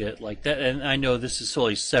that shit like that. And I know this is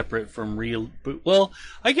totally separate from real. Well,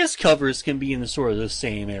 I guess covers can be in the sort of the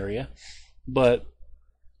same area, but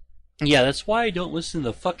yeah, that's why I don't listen to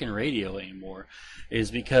the fucking radio anymore. Is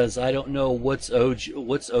because I don't know what's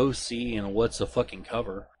OC and what's a fucking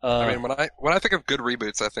cover. I mean, when I think of good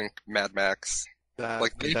reboots, I think Mad Max.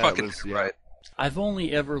 Like they fucking was, do right. I've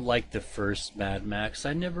only ever liked the first Mad Max.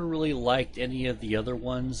 I never really liked any of the other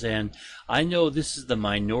ones, and I know this is the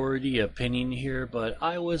minority opinion here, but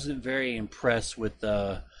I wasn't very impressed with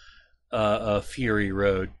Fury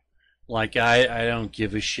Road. Like I don't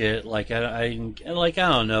give a shit. Like I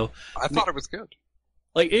don't know. I thought it was good.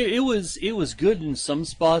 Like it was good in some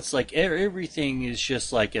spots. Like everything is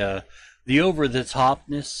just like the over the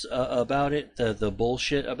topness about it, the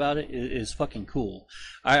bullshit about it is fucking cool.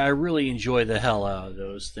 I really enjoy the hell out of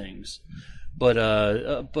those things, but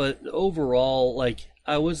overall, like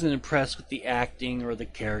I wasn't impressed with the acting or the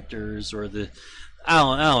characters or the I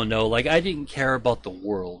don't know. Like I didn't care about the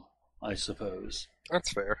world, I suppose.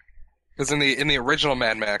 That's fair. Because in the original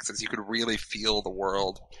Mad Maxes, you could really feel the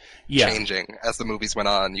world changing as the movies went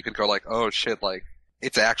on. You could go like, oh shit, like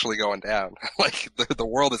it's actually going down. Like the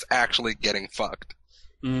world is actually getting fucked.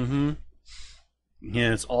 Mm-hmm.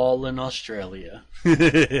 Yeah, it's all in Australia.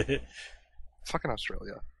 Fucking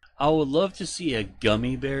Australia. I would love to see a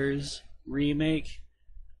Gummy Bears remake.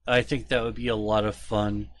 I think that would be a lot of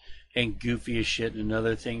fun and goofy as shit.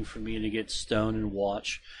 Another thing for me to get stoned and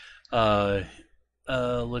watch.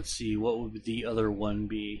 Let's see, what would the other one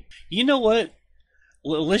be? You know what?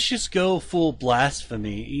 Let's just go full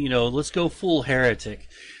blasphemy. You know, let's go full heretic.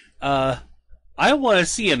 I want to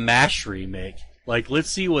see a MASH remake. Like, let's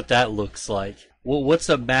see what that looks like. What's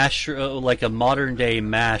a MASH, like a modern day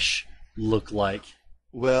MASH look like?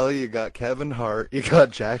 Well, you got Kevin Hart, you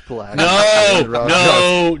got Jack Black. No. You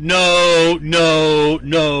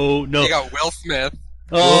got Will Smith.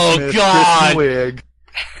 Oh, Will Smith, God. Kristen Wiig.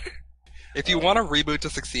 If you want a reboot to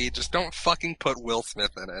succeed, just don't fucking put Will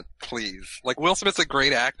Smith in it, please. Like, Will Smith's a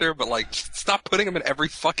great actor, but, like, just stop putting him in every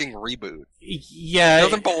fucking reboot. Yeah. He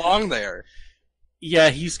doesn't belong there.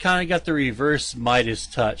 Yeah, he's kind of got the reverse Midas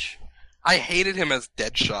touch. I hated him as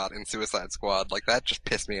Deadshot in Suicide Squad. Like, that just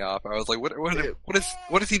pissed me off. I was like,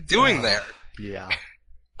 what is he doing there? Yeah.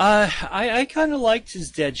 I kind of liked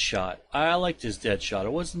his Deadshot. I liked his Deadshot.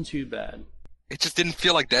 It wasn't too bad. It just didn't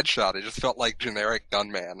feel like Deadshot. It just felt like generic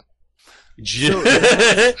gunman.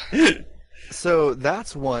 So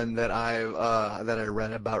that's one that I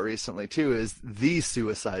read about recently too. Is the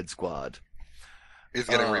Suicide Squad? He's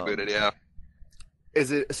getting rebooted, yeah.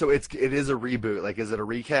 Is it? So it is a reboot. Like, is it a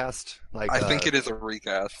recast? Like, I think it is a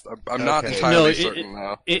recast. I'm not entirely certain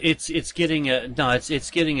though. It's getting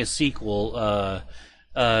a sequel.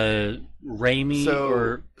 Raimi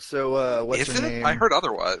what's is her it? name? I heard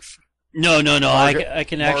otherwise. No. I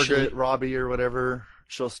can actually Margaret Robbie or whatever.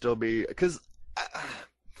 She'll still be, because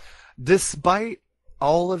despite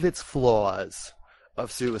all of its flaws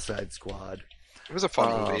of Suicide Squad, it was a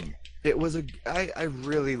fun movie. It was I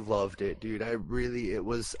really loved it, dude. I'm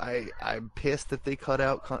pissed that they cut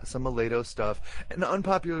out some of Leto's stuff. An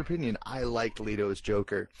unpopular opinion, I liked Leto's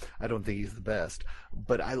Joker. I don't think he's the best,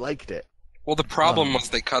 but I liked it. Well, the problem was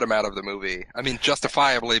they cut him out of the movie. I mean,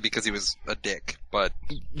 justifiably because he was a dick, but...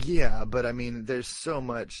 Yeah, but I mean, there's so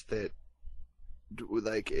much that,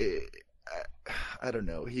 like, I don't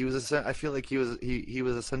know. I feel like he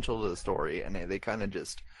was essential to the story, and they kind of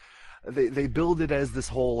just... They build it as this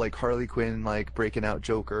whole, like, Harley Quinn, like, breaking out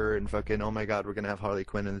Joker, and fucking, oh my god, we're gonna have Harley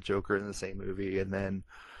Quinn and the Joker in the same movie, and then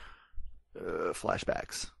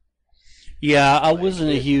flashbacks. Yeah, I wasn't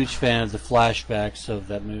a huge fan of the flashbacks of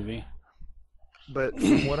that movie. But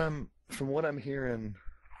from what I'm hearing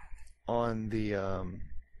on the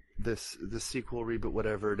the sequel reboot,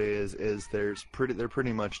 whatever it is they're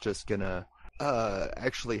pretty much just gonna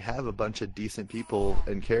actually have a bunch of decent people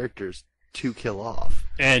and characters to kill off.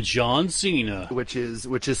 And John Cena. which is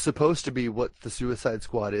supposed to be what the Suicide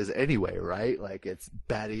Squad is anyway, right? Like, it's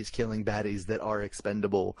baddies killing baddies that are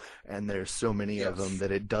expendable, and there's so many of them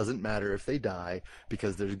that it doesn't matter if they die,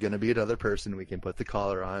 because there's gonna be another person we can put the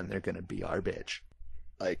collar on, and they're gonna be our bitch.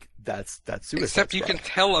 Like, that's Suicide Except you Squad. can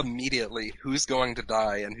tell immediately who's going to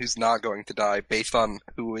die and who's not going to die based on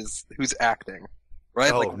who's acting,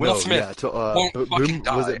 right? Oh, like Will no, Smith yeah, won't fucking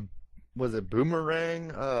die. Was it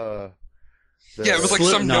Boomerang? Yeah, it was like some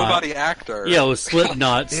Slipknot. nobody actor. Yeah, it was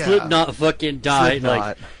Slipknot. Yeah. Slipknot fucking died. Slipknot.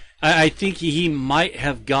 Like, I think he might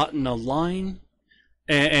have gotten a line,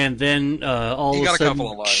 and then all He of a got a sudden,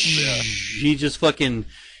 couple of lines, yeah. he just fucking,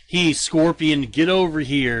 Scorpion, get over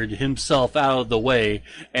here himself out of the way,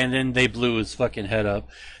 and then they blew his fucking head up.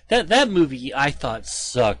 That movie I thought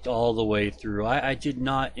sucked all the way through. I did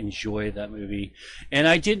not enjoy that movie, and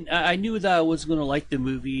I knew that I was going to like the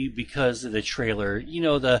movie because of the trailer. You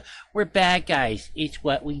know, we're bad guys. It's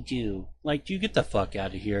what we do. Like, you get the fuck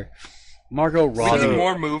out of here. Margot We need Robbie.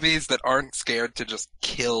 more movies that aren't scared to just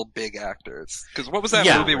kill big actors. Because what was that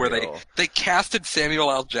Yeah. movie where they casted Samuel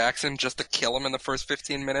L. Jackson just to kill him in the first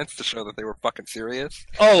 15 minutes to show that they were fucking serious?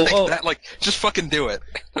 Just fucking do it.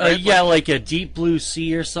 Right? Yeah, like a Deep Blue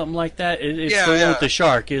Sea or something like that. It's Yeah, the one yeah. with the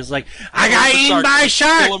shark. It's like, I with got the eaten shark. by a Kill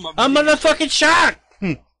shark! him I'm a fucking shark!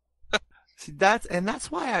 See, that's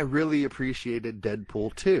why I really appreciated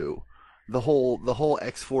Deadpool 2. The whole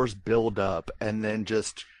X-Force build up, and then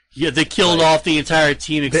just Yeah, they killed off the entire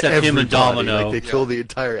team except him and everybody, Domino. Like, they killed the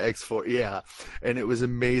entire X-Force, yeah. And it was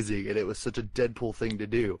amazing, and it was such a Deadpool thing to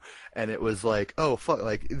do. And it was like, oh fuck,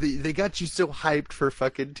 like they got you so hyped for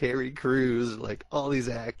fucking Terry Crews, like all these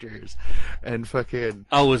actors, and fucking.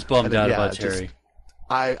 I was bummed and then, out yeah, about just- Terry.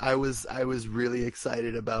 I was really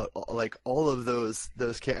excited about like all of those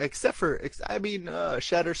characters, except for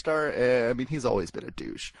Shatterstar. I mean, he's always been a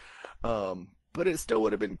douche, but it still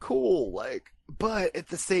would have been cool. Like, but at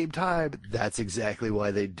the same time, that's exactly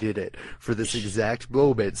why they did it, for this exact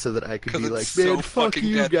moment, so that I could 'Cause be like, it's man, so fuck fucking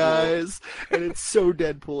you Deadpool." guys, and it's so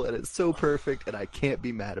Deadpool, and it's so perfect, and I can't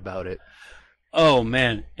be mad about it. Oh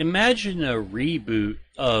man, imagine a reboot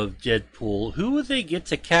of Deadpool. Who would they get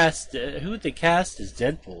to cast? Who would they cast as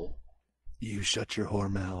Deadpool? You shut your whore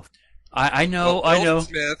mouth. I know, Will I know.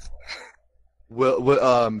 Smith.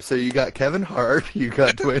 Well, so you got Kevin Hart, you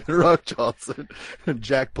got Dwayne The Rock Johnson, and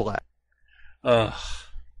Jack Black. Ugh.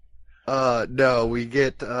 No, we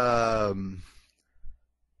get, oh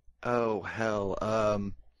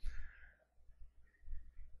hell,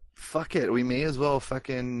 fuck it, we may as well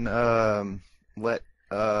fucking,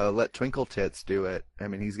 let Twinkle Tits do it. I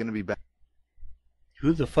mean, he's gonna be back.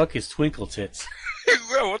 Who the fuck is Twinkle Tits?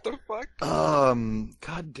 Yeah, what the fuck?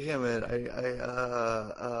 God damn it,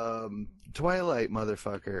 Twilight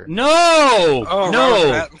motherfucker. No! Oh,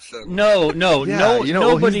 no! Robert Pattinson. No, Yeah, no, you know, well,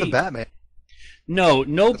 nobody. he's the Batman. No, That's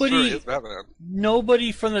true, nobody. he is Batman.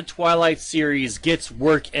 Nobody from the Twilight series gets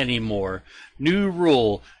work anymore. New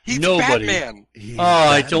rule. He's Nobody. Batman. He's Oh,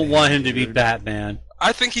 I don't Batman, want him to be dude. Batman.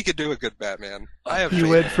 I think he could do a good Batman. I have He faith.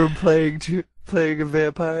 went from playing a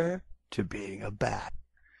vampire to being a bat.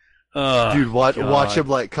 Oh, Dude, watch God. him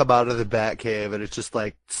like come out of the bat cave, and it's just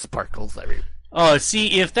like sparkles everywhere. Oh,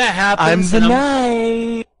 see, if that happens, then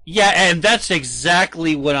night. yeah, and that's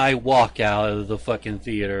exactly when I walk out of the fucking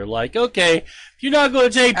theater. Like, okay, if you're not going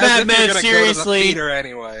to take As if you're Batman gonna go to the seriously, theater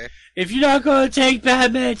anyway. if you're not going to take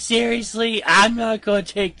Batman seriously, I'm not going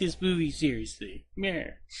to take this movie seriously.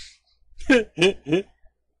 Yeah.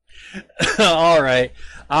 All right,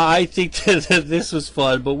 I think that this was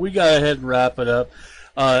fun, but we gotta head and wrap it up.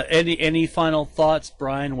 Any final thoughts,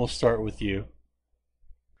 Brian? We'll start with you.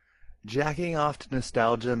 Jacking off to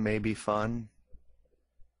nostalgia may be fun,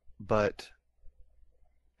 but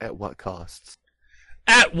at what costs?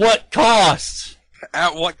 At what cost,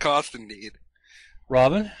 At what cost, indeed?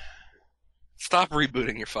 Robin? Stop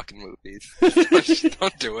rebooting your fucking movies. Just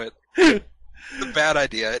don't do it. It's a bad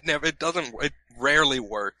idea. It rarely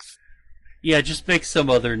works. Yeah, just make some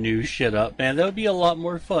other new shit up, man. That would be a lot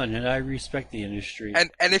more fun, and I respect the industry. And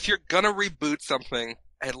if you're gonna reboot something,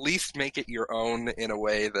 at least make it your own in a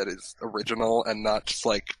way that is original and not just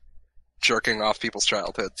like jerking off people's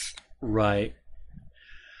childhoods. Right.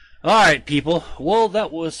 All right, people. Well,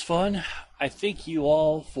 that was fun. I thank you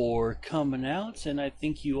all for coming out, and I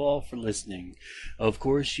thank you all for listening. Of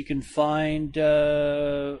course, you can find...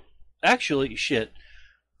 Actually, shit.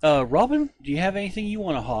 Robin, do you have anything you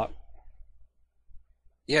want to hawk?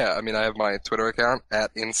 Yeah, I mean, I have my Twitter account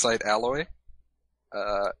at insightalloy,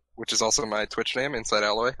 which is also my Twitch name,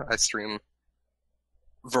 insightalloy. I stream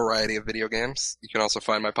a variety of video games. You can also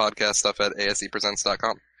find my podcast stuff at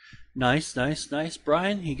asepresents.com. Nice.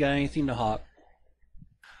 Brian, you got anything to hawk?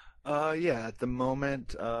 Yeah, at the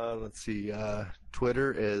moment, let's see,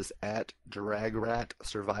 Twitter is at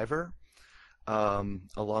DragRatSurvivor,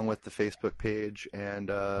 along with the Facebook page,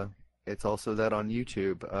 and it's also that on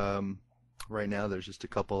YouTube. Right now, there's just a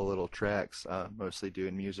couple of little tracks, mostly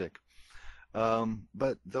doing music.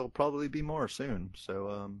 But there'll probably be more soon,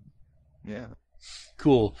 so yeah.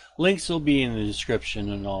 Cool. Links will be in the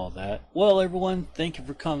description and all that. Well, everyone, thank you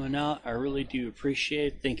for coming out. I really do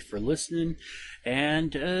appreciate it. Thank you for listening.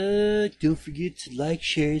 And don't forget to like,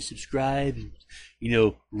 share, subscribe, and,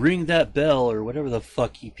 ring that bell or whatever the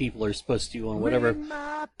fuck you people are supposed to do on whatever. Ring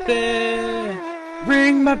my bell.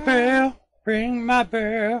 Ring my bell. Ring my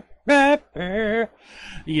bell.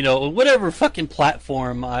 Whatever fucking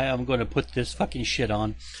platform I'm going to put this fucking shit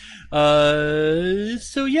on.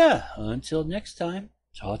 So yeah, until next time,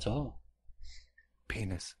 ta-ta.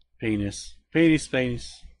 Penis. Penis. Penis,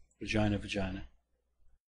 penis. Vagina, vagina.